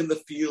simply work in the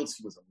fields.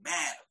 He was a man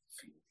of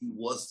the field. He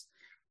was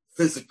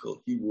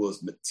physical. He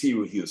was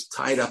material. He was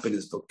tied up in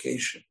his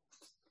vocation.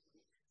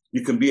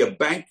 You can be a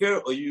banker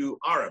or you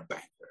are a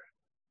banker.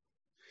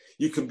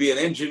 You can be an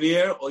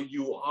engineer or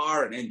you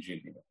are an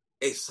engineer.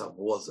 Esau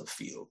was a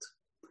field.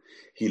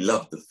 He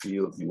loved the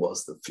field. He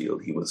was the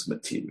field. He was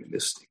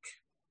materialistic.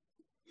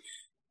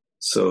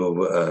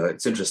 So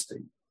it's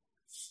interesting.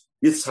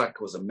 Yitzhak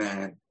was a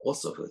man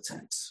also for the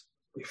tent.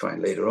 We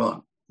find later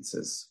on, he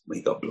says, when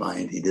he got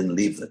blind, he didn't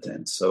leave the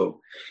tent. So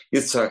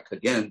Yitzhak,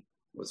 again,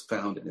 was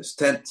found in his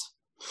tent.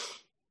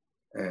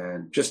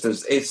 And just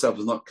as Esau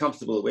was not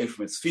comfortable away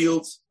from his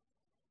fields,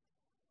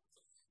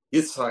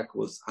 Yitzhak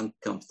was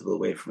uncomfortable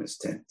away from his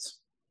tent.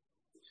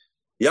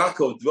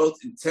 Yaakov dwelt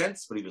in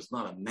tents, but he was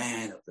not a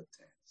man of the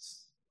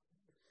tents.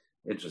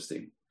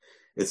 Interesting.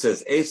 It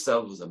says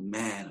Esau was a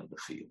man of the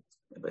field.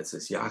 But it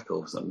says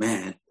Yaakov was a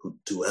man who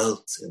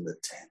dwelt in the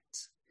tent.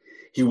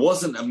 He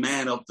wasn't a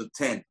man of the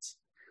tent.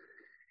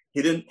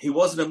 He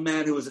wasn't a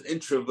man who was an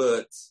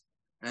introvert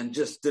and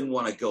just didn't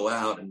want to go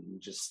out and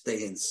just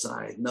stay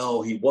inside.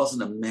 No, he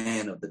wasn't a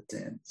man of the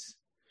tent.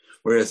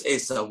 Whereas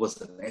Esau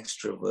was an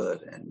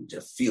extrovert and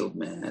a field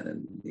man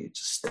and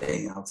just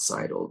staying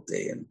outside all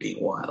day and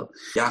being wild.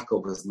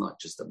 Yaakov was not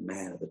just a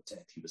man of the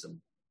tent. He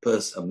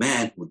was a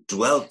man who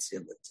dwelt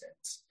in the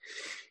tent.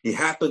 He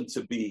happened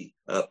to be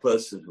a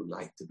person who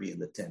liked to be in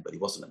the tent, but he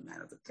wasn't a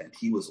man of the tent.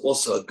 He was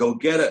also a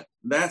go-getter.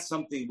 That's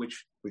something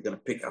which we're going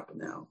to pick up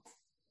now.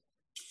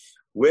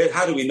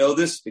 How do we know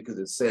this? Because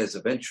it says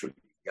eventually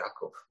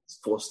Yaakov is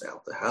forced out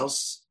of the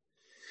house.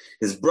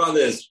 His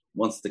brothers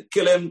wants to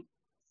kill him,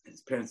 and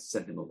his parents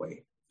send him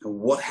away. And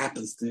what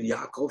happens to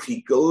Yaakov?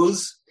 He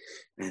goes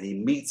and he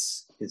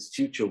meets his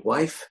future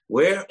wife.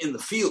 Where? In the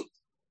field.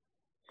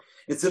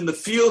 It's in the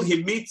field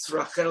he meets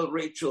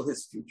Rachel,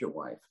 his future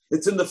wife.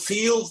 It's in the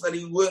fields that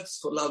he works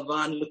for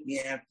Lavan looking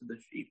after the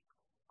sheep.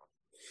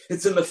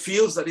 It's in the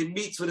fields that he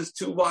meets with his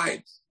two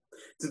wives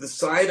to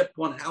decide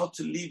upon how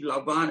to leave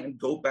Lavan and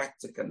go back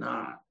to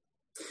Canaan.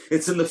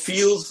 It's in the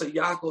fields that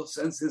Yaakov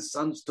sends his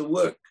sons to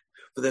work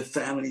for their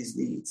family's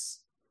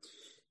needs.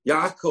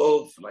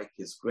 Yaakov, like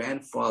his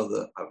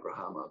grandfather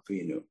Abraham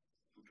Avinu,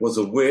 was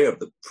aware of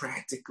the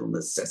practical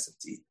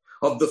necessity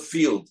of the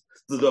field,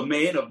 the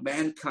domain of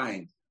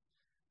mankind.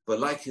 But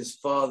like his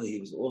father, he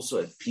was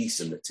also at peace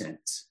in the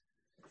tent.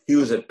 He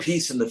was at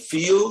peace in the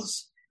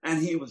fields,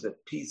 and he was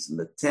at peace in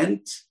the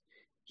tent.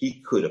 He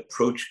could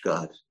approach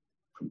God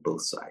from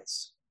both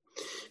sides.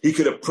 He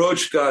could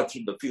approach God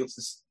through the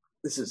fields.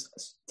 This is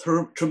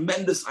a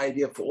tremendous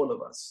idea for all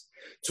of us,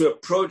 to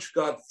approach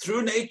God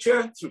through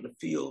nature, through the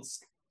fields,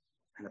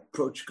 and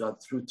approach God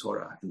through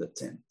Torah in the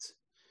tent.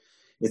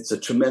 It's a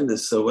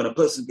tremendous, so when a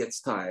person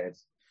gets tired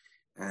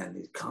and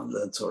he can't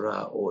learn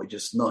Torah, or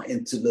just not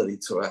into learning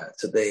Torah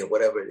today, or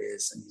whatever it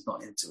is, and he's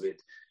not into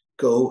it,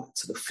 go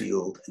to the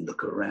field and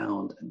look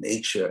around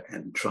nature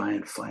and try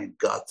and find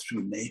God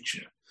through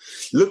nature.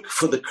 Look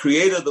for the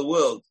creator of the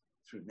world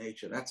through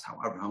nature. That's how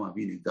Abraham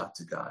Avinu got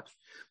to God,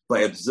 by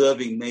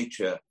observing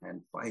nature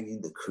and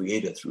finding the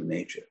creator through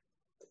nature.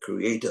 The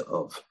creator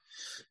of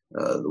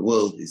the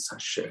world is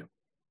Hashem.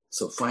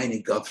 So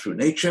finding God through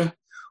nature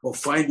or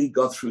finding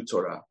God through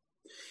Torah.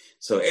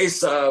 So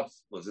Esav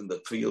was in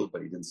the field,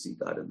 but he didn't see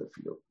God in the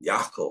field.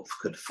 Yaakov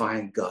could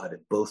find God in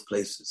both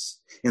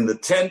places. In the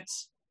tent,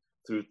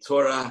 through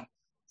Torah,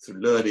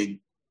 through learning,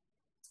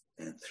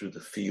 and through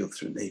the field,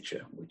 through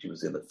nature. When he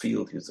was in the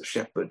field, he was a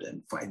shepherd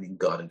and finding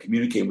God and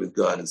communicating with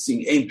God and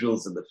seeing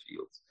angels in the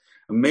field.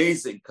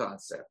 Amazing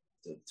concept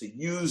to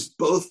use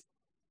both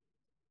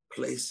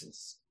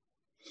places.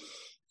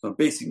 So I'm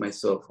basing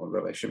myself on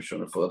Rabbi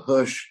Shimshon Raphael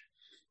Hirsch,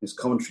 his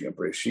commentary on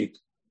Bereshit.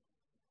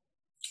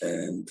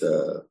 And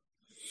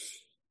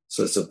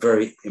so it's a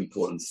very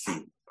important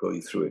theme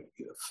going through it.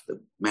 You have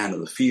the man of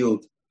the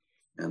field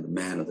and the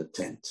man of the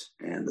tent.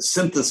 And the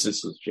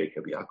synthesis was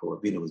Jacob.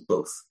 Yaakov Avinu was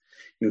both.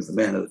 He was the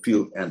man of the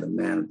field and the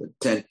man of the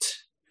tent.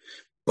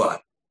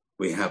 But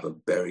we have a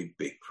very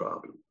big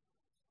problem.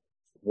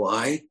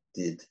 Why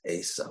did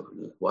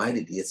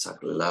Yitzhak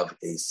love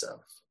Esav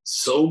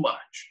so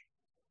much?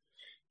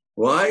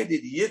 Why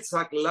did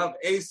Yitzhak love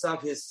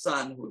Esav, his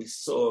son, who he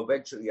so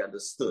eventually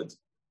understood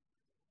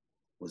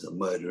was a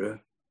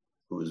murderer,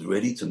 who was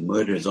ready to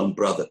murder his own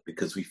brother?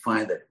 Because we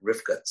find that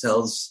Rivka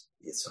tells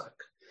Yitzhak,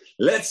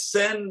 let's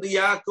send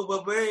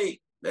Yaakov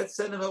away. Let's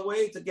send him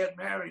away to get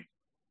married.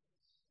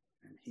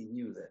 And he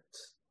knew that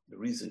the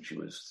reason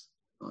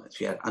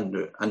she had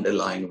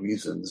underlying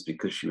reasons,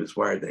 because she was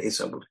worried that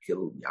Esau would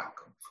kill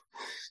Yaakov.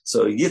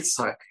 So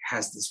Yitzhak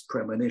has this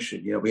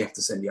premonition, we have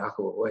to send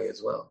Yaakov away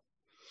as well.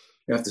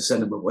 We have to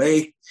send him away.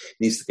 He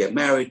needs to get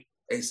married.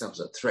 Esau's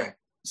a threat.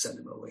 Send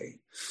him away.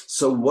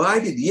 So why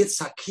did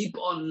Yitzhak keep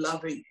on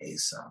loving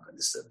Esau? And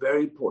this is a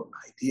very important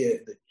idea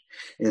that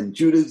in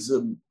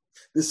Judaism,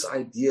 this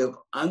idea of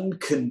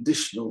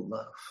unconditional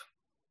love.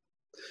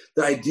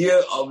 The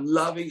idea of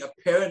loving, a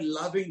parent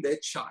loving their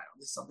child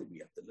is something we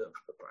have to learn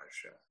from the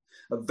parasha.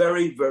 A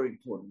very, very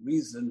important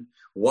reason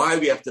why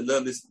we have to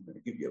learn this. I'm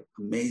going to give you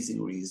an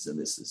amazing reason.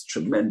 This is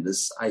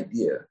tremendous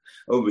idea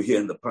over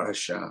here in the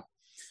parasha.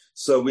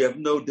 So we have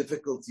no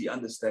difficulty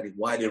understanding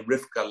why did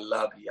Rivka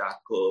love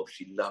Yaakov.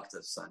 She loved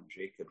her son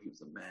Jacob. He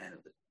was a man of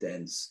the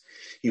tents.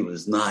 He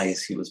was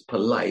nice. He was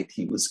polite.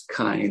 He was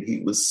kind.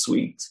 He was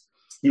sweet.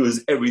 He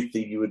was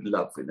everything you would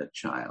love in a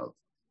child.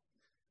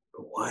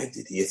 But why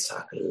did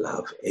Yitzhak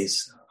love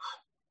Esav?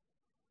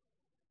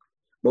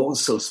 What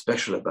was so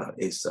special about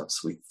Esav's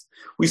sweet?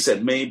 We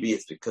said maybe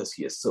it's because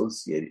he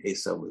associated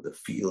Esav with the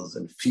fields,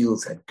 and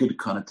fields had good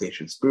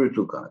connotations,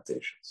 spiritual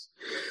connotations.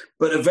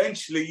 But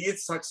eventually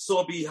Yitzhak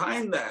saw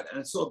behind that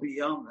and saw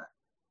beyond that.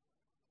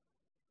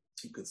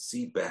 He could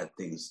see bad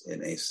things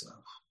in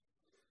Esav.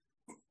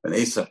 When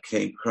Esav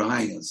came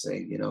crying and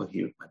saying,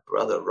 my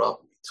brother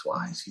robbed me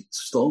twice. He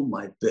stole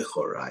my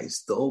bechorah. He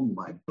stole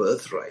my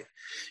birthright.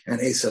 And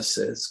Esav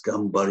says,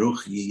 Gam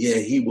Baruch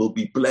Yiyeh, he will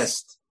be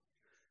blessed.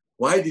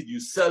 Why did you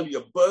sell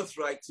your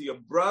birthright to your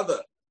brother?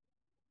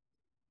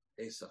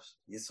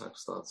 Yitzhak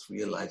starts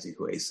realizing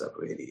who Esav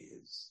really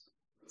is.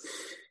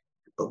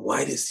 But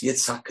why does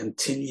Yitzhak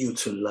continue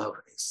to love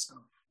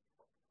Esav?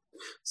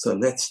 So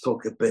let's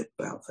talk a bit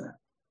about that.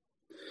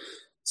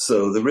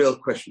 So the real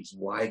question is,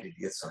 why did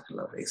Yitzhak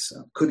love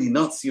Esav? Could he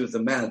not see he was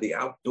a man of the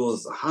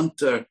outdoors, a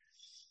hunter,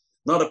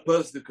 not a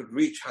person who could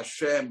reach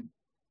Hashem?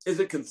 Is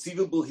it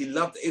conceivable he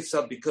loved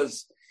Esav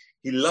because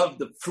he loved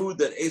the food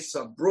that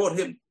Esav brought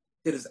him?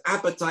 Did his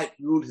appetite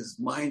rule his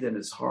mind and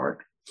his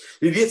heart?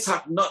 Did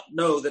Yitzhak not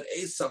know that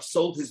Esav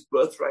sold his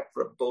birthright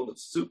for a bowl of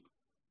soup?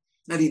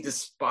 And he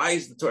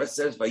despised, the Torah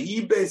says,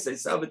 Vayibes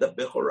Esav et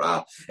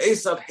ha-bechorah.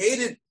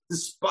 Esav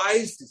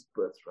despised his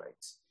birthright.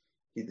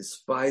 He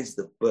despised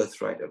the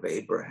birthright of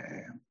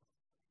Abraham.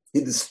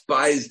 He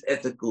despised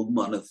ethical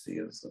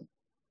monotheism.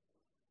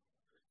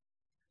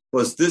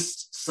 Was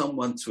this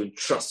someone to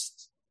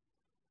entrust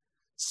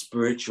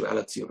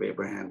spirituality of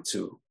Abraham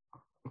to?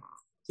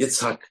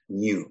 Yitzhak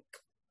knew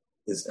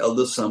his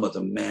elder son was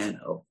a man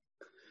of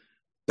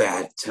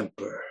bad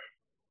temper,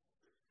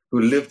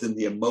 who lived in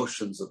the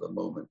emotions of the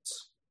moment.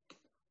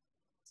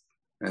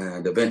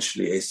 And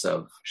eventually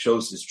Esav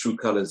shows his true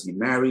colors. He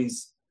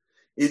marries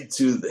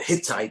into the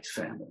Hittite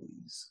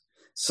families,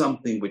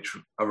 something which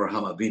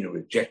Abraham Avinu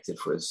rejected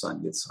for his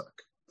son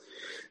Yitzhak.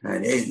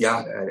 And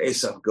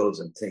Esav goes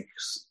and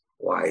takes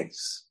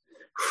wives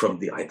from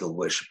the idol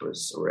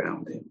worshippers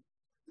around him.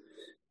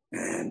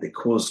 And they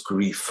caused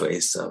grief for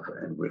Esav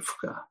and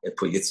Rivka,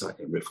 for Yitzhak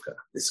and Rivka.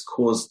 This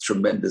caused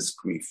tremendous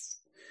grief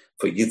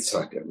for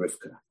Yitzhak and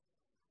Rivka.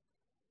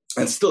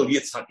 And still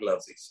Yitzhak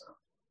loves Esav.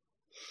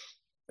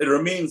 It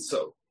remains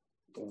so.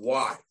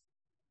 why.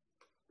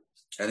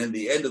 And in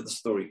the end of the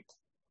story,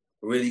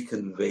 really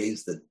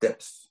conveys the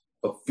depth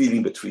of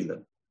feeling between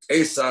them.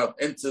 Esau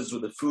enters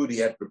with the food he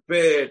had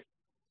prepared.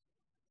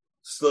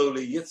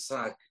 Slowly,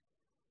 Yitzhak,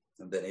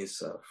 and then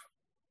Esau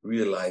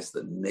realized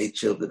the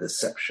nature of the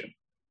deception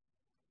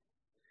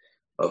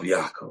of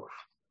Yaakov.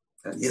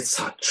 And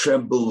Yitzhak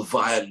trembled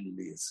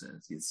violently, it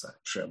says.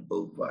 Yitzhak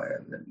trembled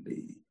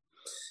violently.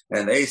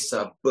 And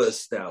Esau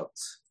burst out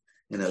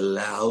in a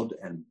loud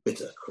and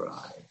bitter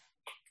cry.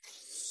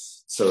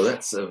 So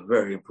that's a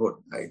very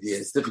important idea.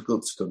 It's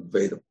difficult to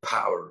convey the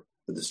power of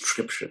the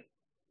description.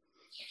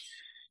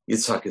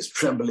 Yitzhak is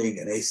trembling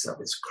and Esau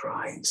is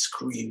crying,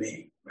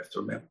 screaming. We have to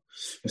remember,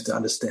 we have to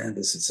understand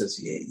this. It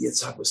says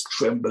Yitzhak was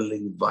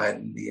trembling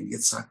violently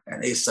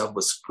and Esau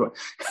was crying.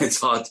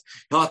 It's hard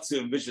to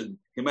envision.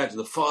 Imagine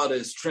the father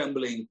is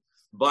trembling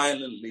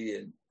violently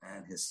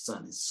and his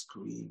son is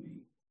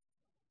screaming.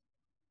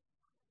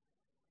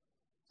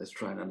 Let's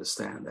try and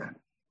understand that.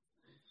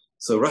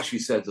 So Rashi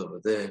says over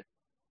there,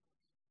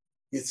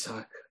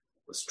 Yitzhak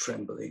was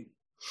trembling.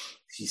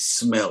 He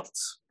smelt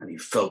and he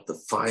felt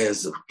the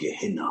fires of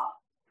Gehenna.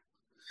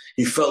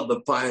 He felt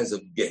the fires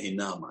of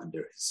Gehenna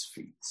under his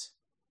feet.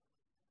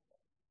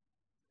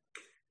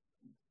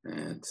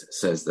 And it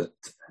says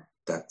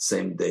that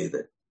same day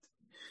that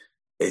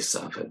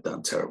Esau had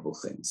done terrible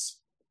things.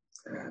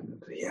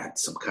 And he had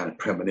some kind of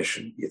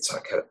premonition.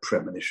 Yitzhak had a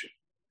premonition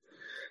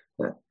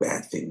that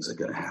bad things are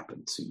going to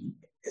happen to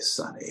his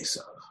son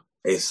Esau.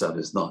 Esau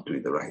is not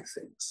doing the right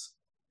things.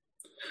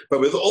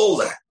 But with all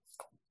that,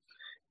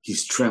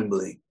 he's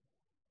trembling.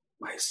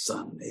 My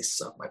son,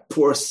 Esau, my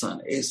poor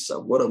son, Esau,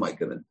 what am I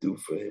going to do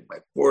for him? My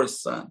poor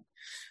son.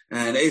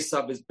 And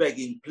Esau is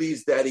begging,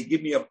 please, Daddy,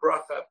 give me a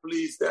bracha.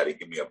 Please, Daddy,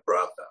 give me a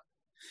bracha.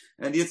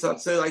 And Yitzhak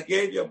says, I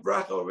gave you a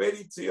bracha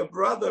already to your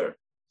brother.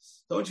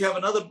 Don't you have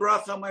another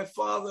bracha, my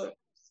father?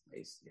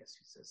 Yes,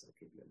 he says, I'll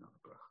give you another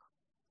bracha.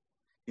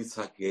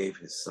 Yitzhak gave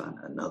his son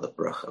another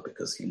bracha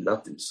because he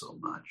loved him so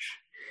much.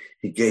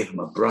 He gave him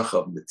a bracha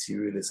of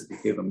materialism.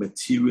 He gave a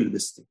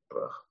materialistic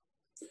bracha.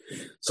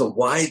 So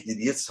why did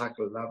Yitzhak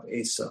love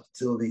Esau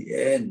till the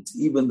end?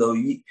 Even though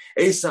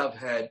Esau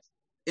had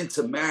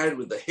intermarried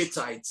with the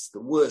Hittites,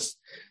 the worst,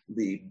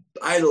 the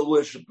idol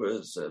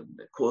worshippers, and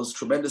it caused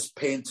tremendous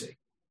pain to him.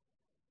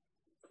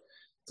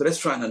 So let's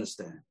try and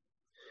understand.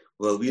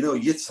 Well, we know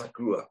Yitzhak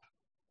grew up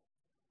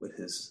with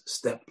his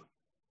step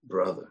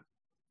brother,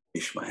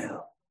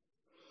 Ishmael.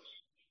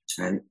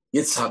 And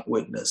Yitzhak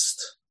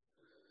witnessed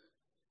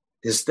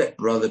his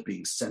stepbrother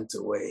being sent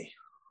away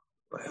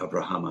by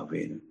Abraham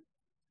Avinu.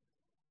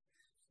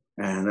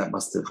 And that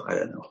must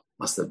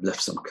have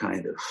left some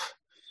kind of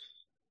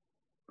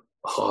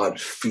hard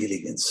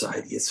feeling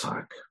inside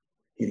Yitzhak.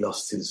 He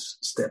lost his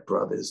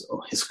stepbrothers,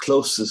 or his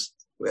closest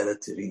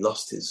relative. He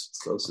lost his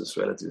closest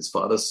relative. His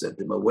father sent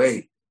him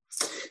away.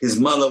 His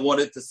mother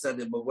wanted to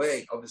send him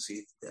away,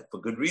 obviously for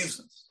good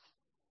reasons.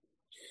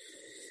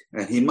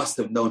 And he must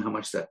have known how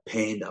much that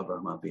pained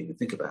Abraham Avinu.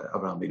 Think about it.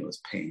 Abraham Avinu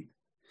was pained.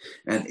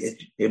 And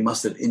it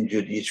must have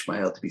injured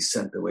Ishmael to be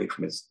sent away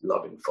from his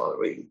loving father.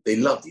 They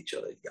loved each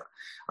other. Yeah.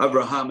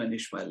 Abraham and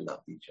Ishmael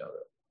loved each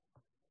other.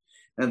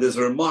 And there's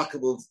a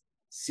remarkable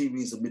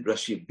series of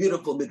midrashim,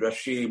 beautiful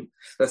midrashim,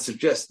 that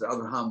suggests that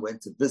Abraham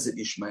went to visit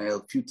Ishmael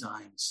a few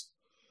times.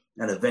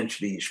 And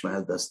eventually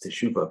Ishmael does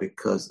teshuvah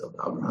because of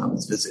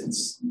Abraham's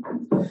visits.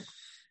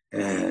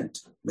 And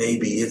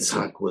maybe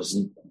Yitzhak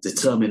was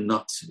determined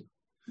not to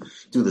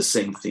do the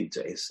same thing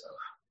to Esau.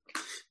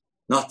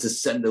 Not to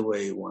send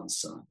away one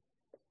son.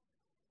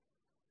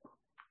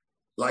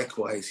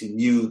 Likewise, he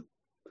knew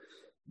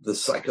the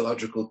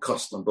psychological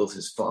cost on both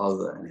his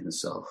father and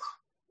himself.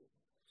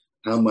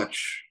 How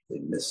much they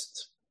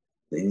missed.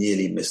 They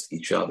nearly missed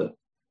each other.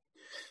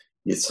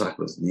 Yitzhak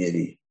was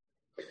nearly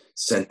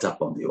sent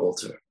up on the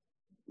altar.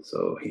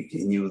 So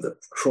he knew the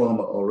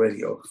trauma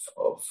already of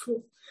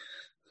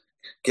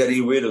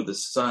getting rid of the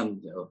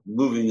son, of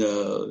doing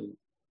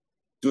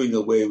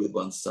away with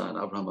one son,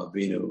 Abraham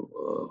Avinu.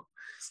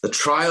 The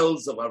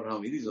trials of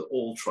Abraham, these are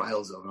all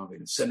trials of Abraham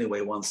Avinu, sending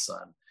away one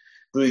son,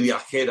 doing the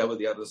Akedah with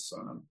the other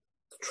son,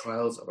 the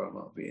trials of Abraham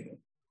Avinu.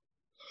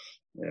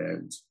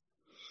 And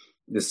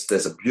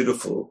there's a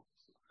beautiful,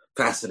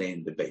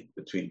 fascinating debate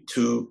between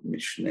two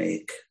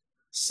Mishnaic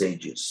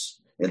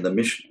sages in the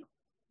Mishnah.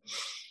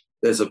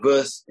 There's a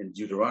verse in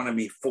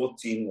Deuteronomy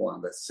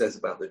 14:1 that says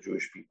about the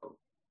Jewish people,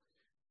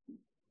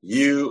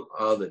 you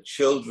are the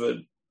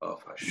children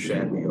of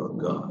Hashem, your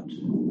God.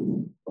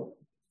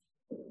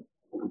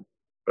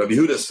 Rabbi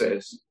Yehuda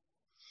says,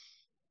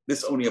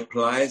 this only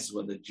applies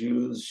when the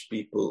Jewish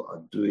people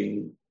are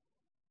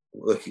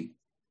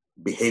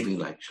behaving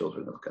like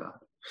children of God.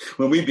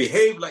 When we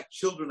behave like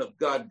children of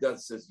God, God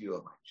says, you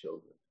are my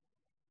children.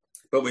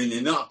 But when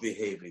you're not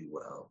behaving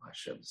well,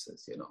 Hashem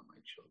says, you're not my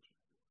children.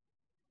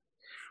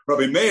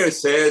 Rabbi Meir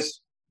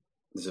says,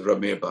 this is Rabbi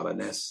Meir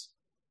Balanes,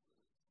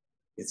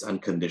 it's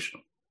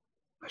unconditional.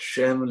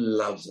 Hashem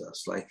loves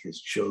us like his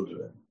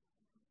children,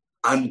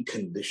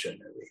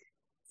 unconditionally.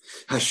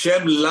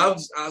 Hashem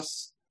loves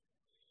us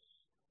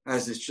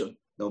as his children,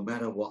 no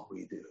matter what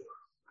we do.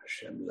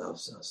 Hashem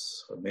loves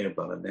us. Rameir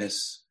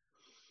Balanes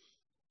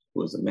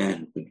was a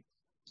man who could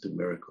do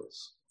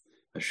miracles.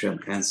 Hashem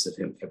answered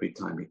him every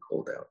time he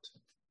called out.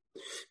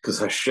 Because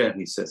Hashem,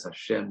 he says,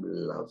 Hashem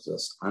loves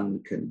us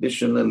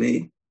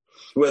unconditionally.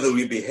 Whether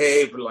we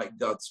behave like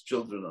God's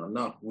children or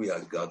not, we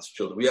are God's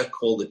children. We are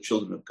called the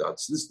children of God.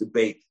 So this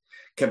debate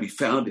can be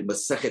found in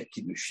Masechet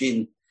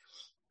Kiddushin,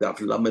 Daf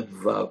Lamed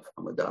Vav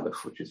Amud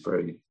Aleph, which is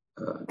very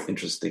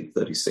interesting,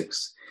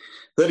 36.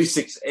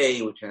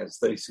 36a, which has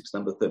 36,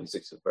 number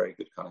 36, has very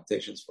good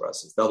connotations for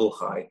us. It's double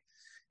chai.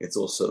 It's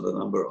also the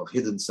number of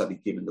hidden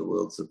tzaddikim in the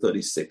world. So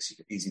 36,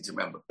 easy to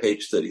remember.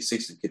 Page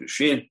 36 in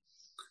Kiddushin.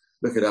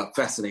 Look at our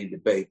fascinating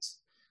debate.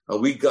 Are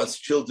we God's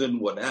children?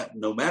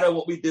 No matter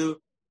what we do,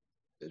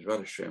 Bezrat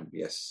Hashem,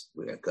 yes,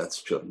 we are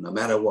God's children, no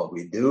matter what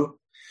we do.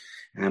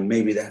 And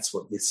maybe that's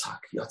what Yitzhak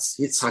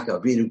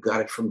Avinu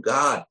got it from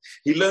God.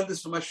 He learned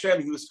this from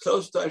Hashem. He was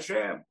close to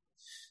Hashem.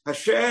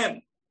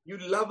 Hashem, you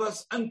love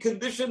us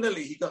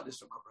unconditionally. He got this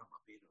from Abraham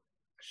Avinu.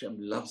 Hashem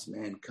loves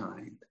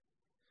mankind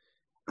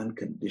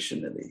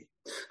unconditionally.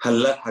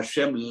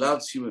 Hashem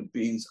loves human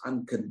beings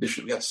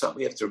unconditionally.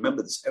 We have to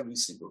remember this every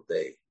single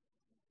day.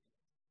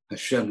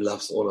 Hashem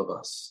loves all of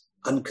us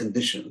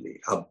unconditionally.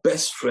 Our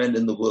best friend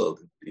in the world.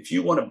 If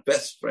you want a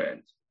best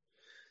friend,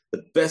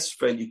 the best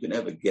friend you can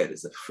ever get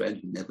is a friend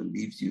who never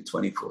leaves you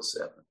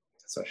 24/7.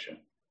 That's Hashem.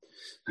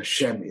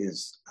 Hashem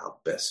is our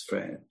best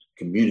friend.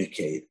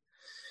 Communicate.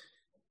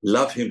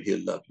 Love him,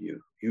 he'll love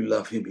you. You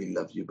love him, he'll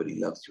love you, but he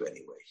loves you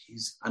anyway.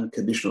 He's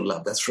unconditional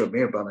love. That's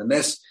Rameir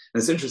Balanes.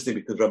 And it's interesting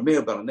because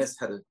Rameir Balanes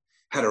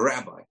had a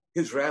rabbi.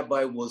 His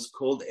rabbi was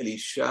called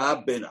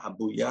Elisha ben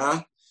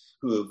Abuya,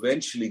 who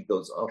eventually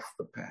goes off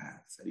the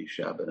path,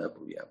 Elisha ben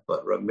Abuya.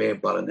 But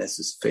Rameir Balanes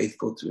is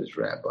faithful to his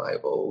rabbi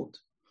of old.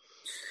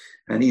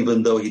 And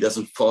even though he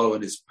doesn't follow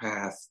in his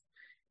path,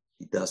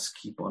 he does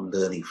keep on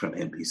learning from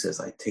him. He says,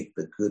 I take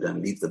the good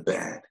and leave the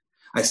bad.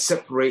 I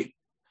separate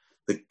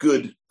the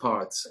good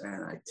parts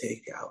and I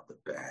take out the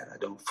bad. I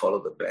don't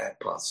follow the bad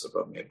parts of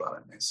Rameir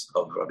Balanes,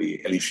 of Rabbi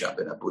Elisha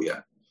ben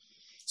Abuya.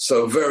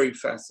 So very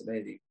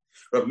fascinating.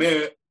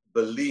 Rameir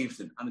believed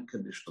in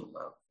unconditional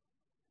love.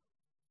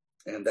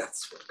 And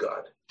that's what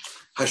God,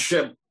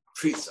 Hashem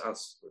treats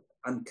us with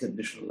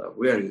unconditional love.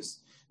 We are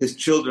his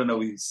children, and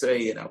we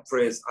say in our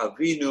prayers,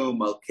 Avinu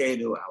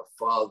Malkeinu, our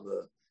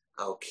Father,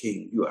 our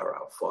King. You are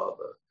our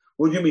Father.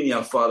 What do you mean,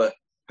 our Father?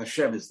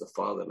 Hashem is the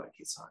Father like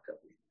Yitzhak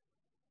Avinu.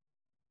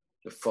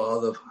 The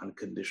Father of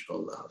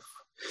unconditional love.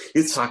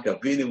 Yitzhak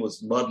Avinu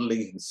was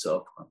modeling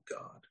himself on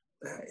God.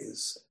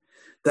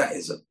 That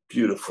is a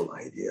beautiful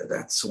idea.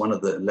 That's one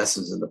of the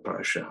lessons in the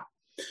parasha.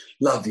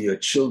 Love your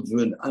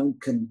children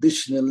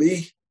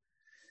unconditionally,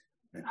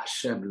 and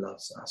Hashem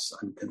loves us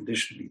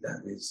unconditionally.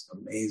 That is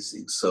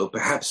amazing. So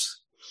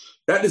perhaps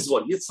that is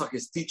what Yitzhak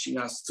is teaching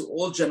us to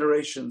all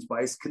generations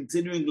by his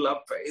continuing love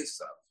for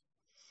Esav.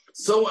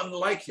 So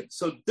unlike him,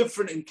 so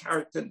different in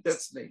character and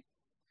destiny,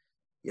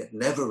 yet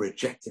never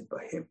rejected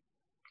by him.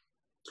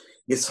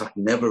 Yitzhak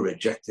never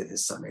rejected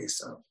his son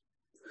Esav.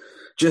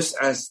 Just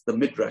as the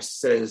Midrash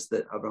says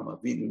that Abraham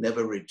Avinu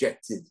never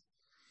rejected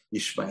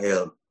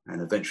Ishmael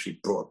and eventually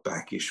brought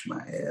back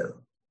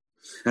Ishmael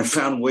and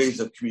found ways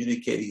of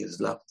communicating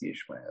his love to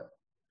Ishmael.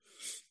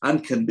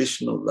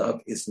 Unconditional love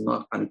is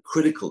not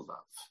uncritical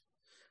love,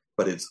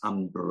 but it's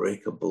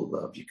unbreakable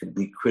love. You can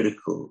be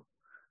critical,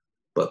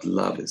 but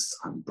love is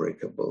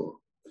unbreakable.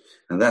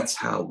 And that's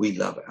how we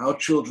love our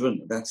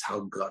children. That's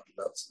how God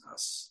loves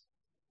us.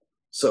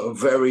 So a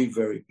very,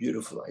 very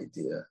beautiful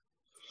idea.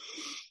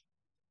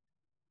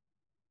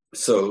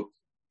 So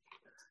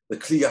the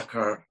Kli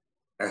Yakar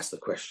asked the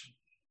question.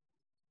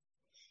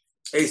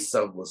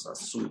 Esav was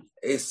asur.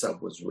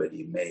 Esav was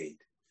ready-made.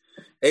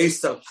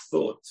 Esav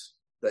thought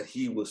that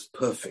he was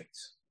perfect.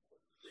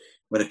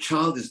 When a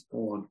child is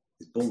born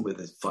with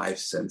his 5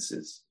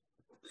 senses.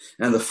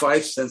 And the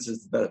 5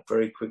 senses develop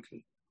very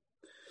quickly.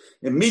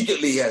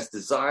 Immediately he has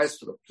desires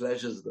for the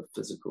pleasures of the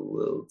physical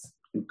world.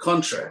 In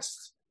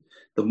contrast,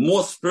 the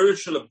more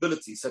spiritual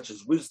abilities, such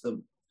as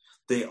wisdom,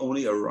 they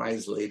only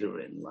arise later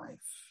in life.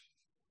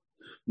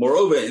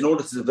 Moreover, in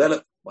order to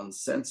develop one's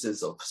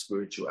senses of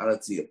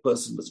spirituality, a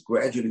person must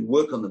gradually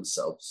work on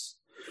themselves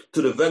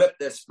to develop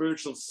their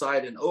spiritual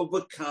side and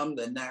overcome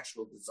their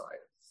natural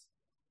desires,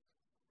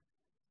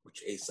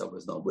 which Esav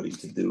was not willing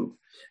to do,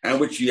 and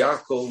which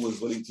Yaakov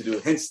was willing to do.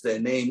 Hence their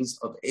names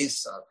of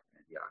Esav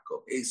and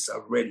Yaakov.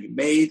 Esav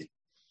ready-made,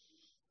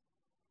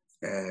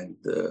 and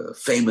the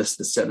famous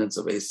descendants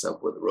of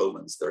Esav were the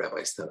Romans, the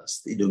rabbis tell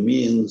us. The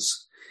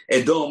Edomians,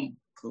 Edom,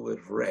 the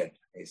word red.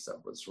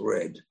 Esav was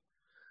red.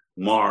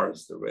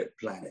 Mars, the red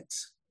planet,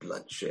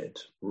 bloodshed,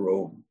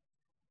 Rome.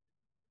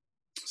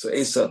 So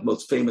Esav's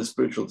most famous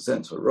spiritual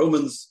descendants were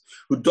Romans,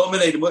 who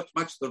dominated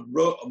much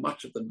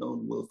of the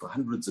known world for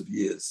hundreds of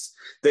years.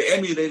 They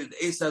emulated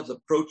Esav's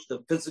approach to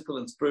the physical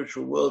and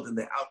spiritual world in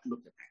their outlook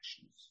and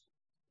actions.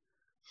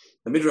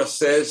 The Midrash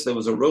says there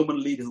was a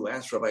Roman leader who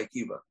asked Rabbi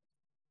Akiva,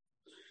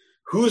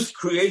 whose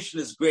creation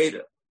is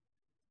greater,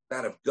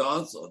 that of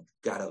God's or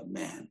that of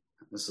man?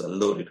 This is a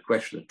loaded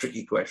question, a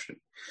tricky question.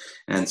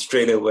 And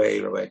straight away,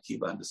 Rabbi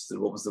Akiva understood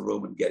what was the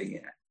Roman getting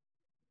at.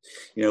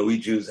 We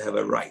Jews have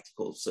a rite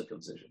called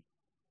circumcision.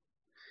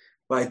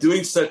 By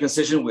doing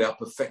circumcision, we are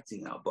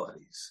perfecting our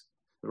bodies.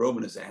 The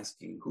Roman is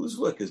asking, whose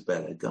work is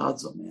better,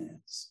 God's or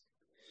man's?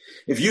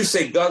 If you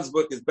say God's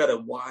work is better,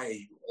 why are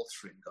you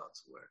altering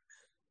God's work?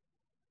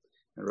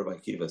 And Rabbi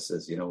Akiva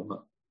says, you know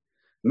what?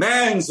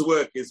 Man's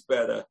work is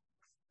better.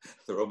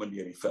 The Roman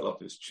nearly fell off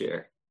his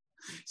chair.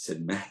 He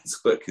said, man's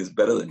work is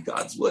better than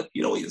God's work.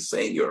 You know what you're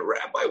saying? You're a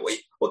rabbi.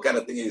 Wait, what kind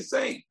of thing are you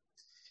saying?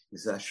 He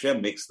said,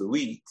 Hashem makes the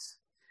wheat.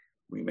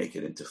 We make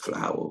it into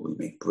flour. We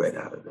make bread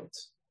out of it.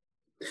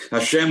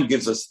 Hashem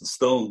gives us the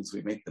stones.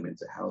 We make them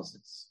into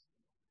houses.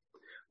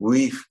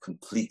 We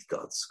complete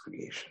God's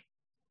creation.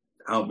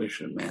 Our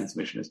mission, man's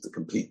mission, is to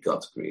complete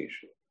God's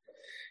creation.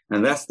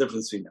 And that's the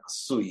difference between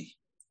Asui,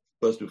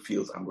 the person who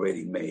feels I'm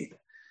already made.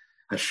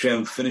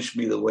 Hashem, finish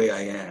me the way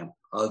I am.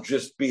 I'll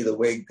just be the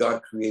way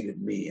God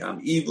created me. I'm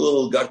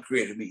evil. God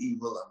created me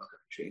evil. I'm not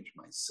going to change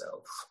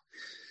myself.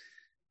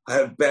 I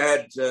have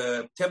bad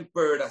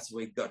temper. That's the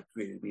way God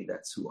created me.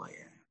 That's who I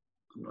am.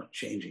 I'm not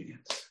changing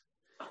it.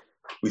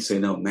 We say,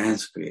 no,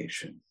 man's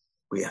creation.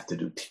 We have to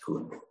do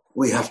tikkun.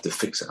 We have to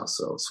fix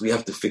ourselves. We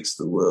have to fix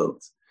the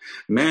world.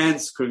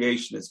 Man's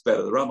creation is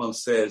better. The Rambam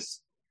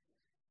says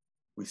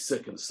we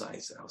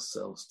circumcise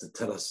ourselves to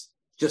tell us,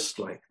 just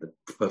like the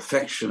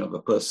perfection of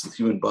a person's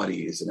human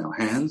body is in our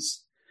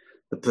hands,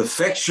 the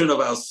perfection of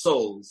our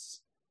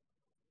souls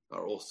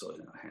are also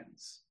in our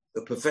hands.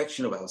 The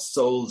perfection of our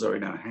souls are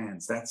in our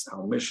hands. That's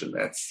our mission.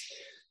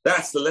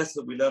 That's the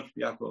lesson we learned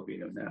from Yaakov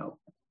Avinu. Now,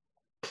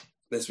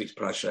 this week's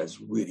parasha is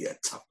really a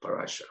tough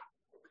parasha.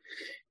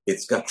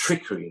 It's got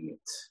trickery in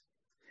it.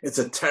 It's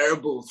a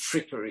terrible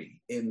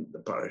trickery in the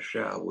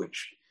parasha,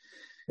 which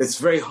it's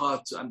very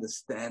hard to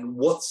understand.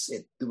 What's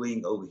it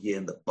doing over here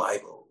in the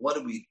Bible? What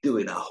do we do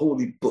in our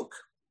holy book?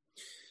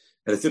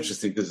 And it's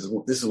interesting because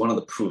this is one of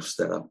the proofs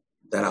that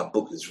our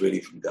book is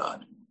really from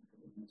God,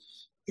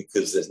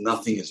 because there's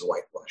nothing is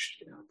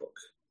whitewashed in our book.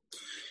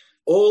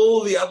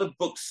 All the other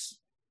books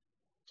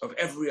of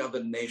every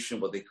other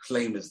nation, what they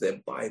claim is their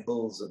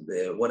Bibles and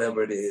their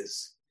whatever it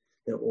is,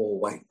 they're all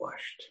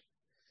whitewashed.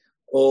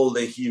 All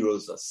the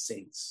heroes are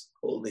saints.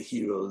 All the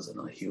heroes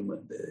are not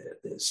human.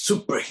 They're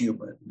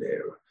superhuman.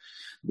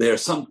 They're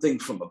something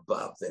from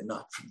above. They're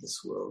not from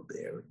this world.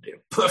 They're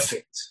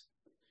perfect.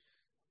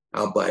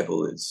 Our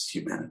Bible is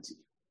humanity.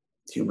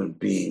 Human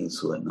beings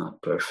who are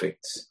not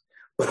perfect,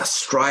 but are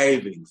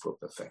striving for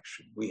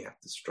perfection. We have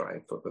to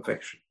strive for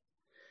perfection.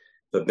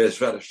 But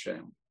Bezrat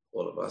Hashem,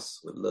 all of us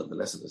will learn the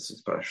lesson of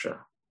this parasha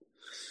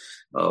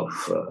of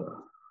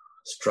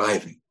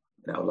striving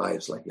in our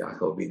lives like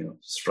Yaakov Avinu,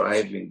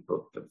 striving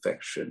for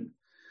perfection,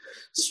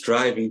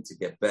 striving to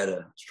get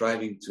better,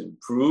 striving to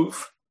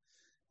improve,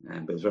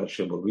 and Bezrat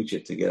Hashem will reach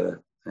it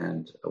together.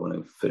 And I want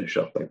to finish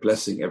up by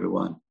blessing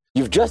everyone.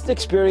 You've just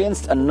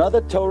experienced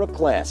another Torah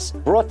class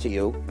brought to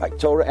you by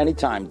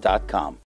TorahAnytime.com.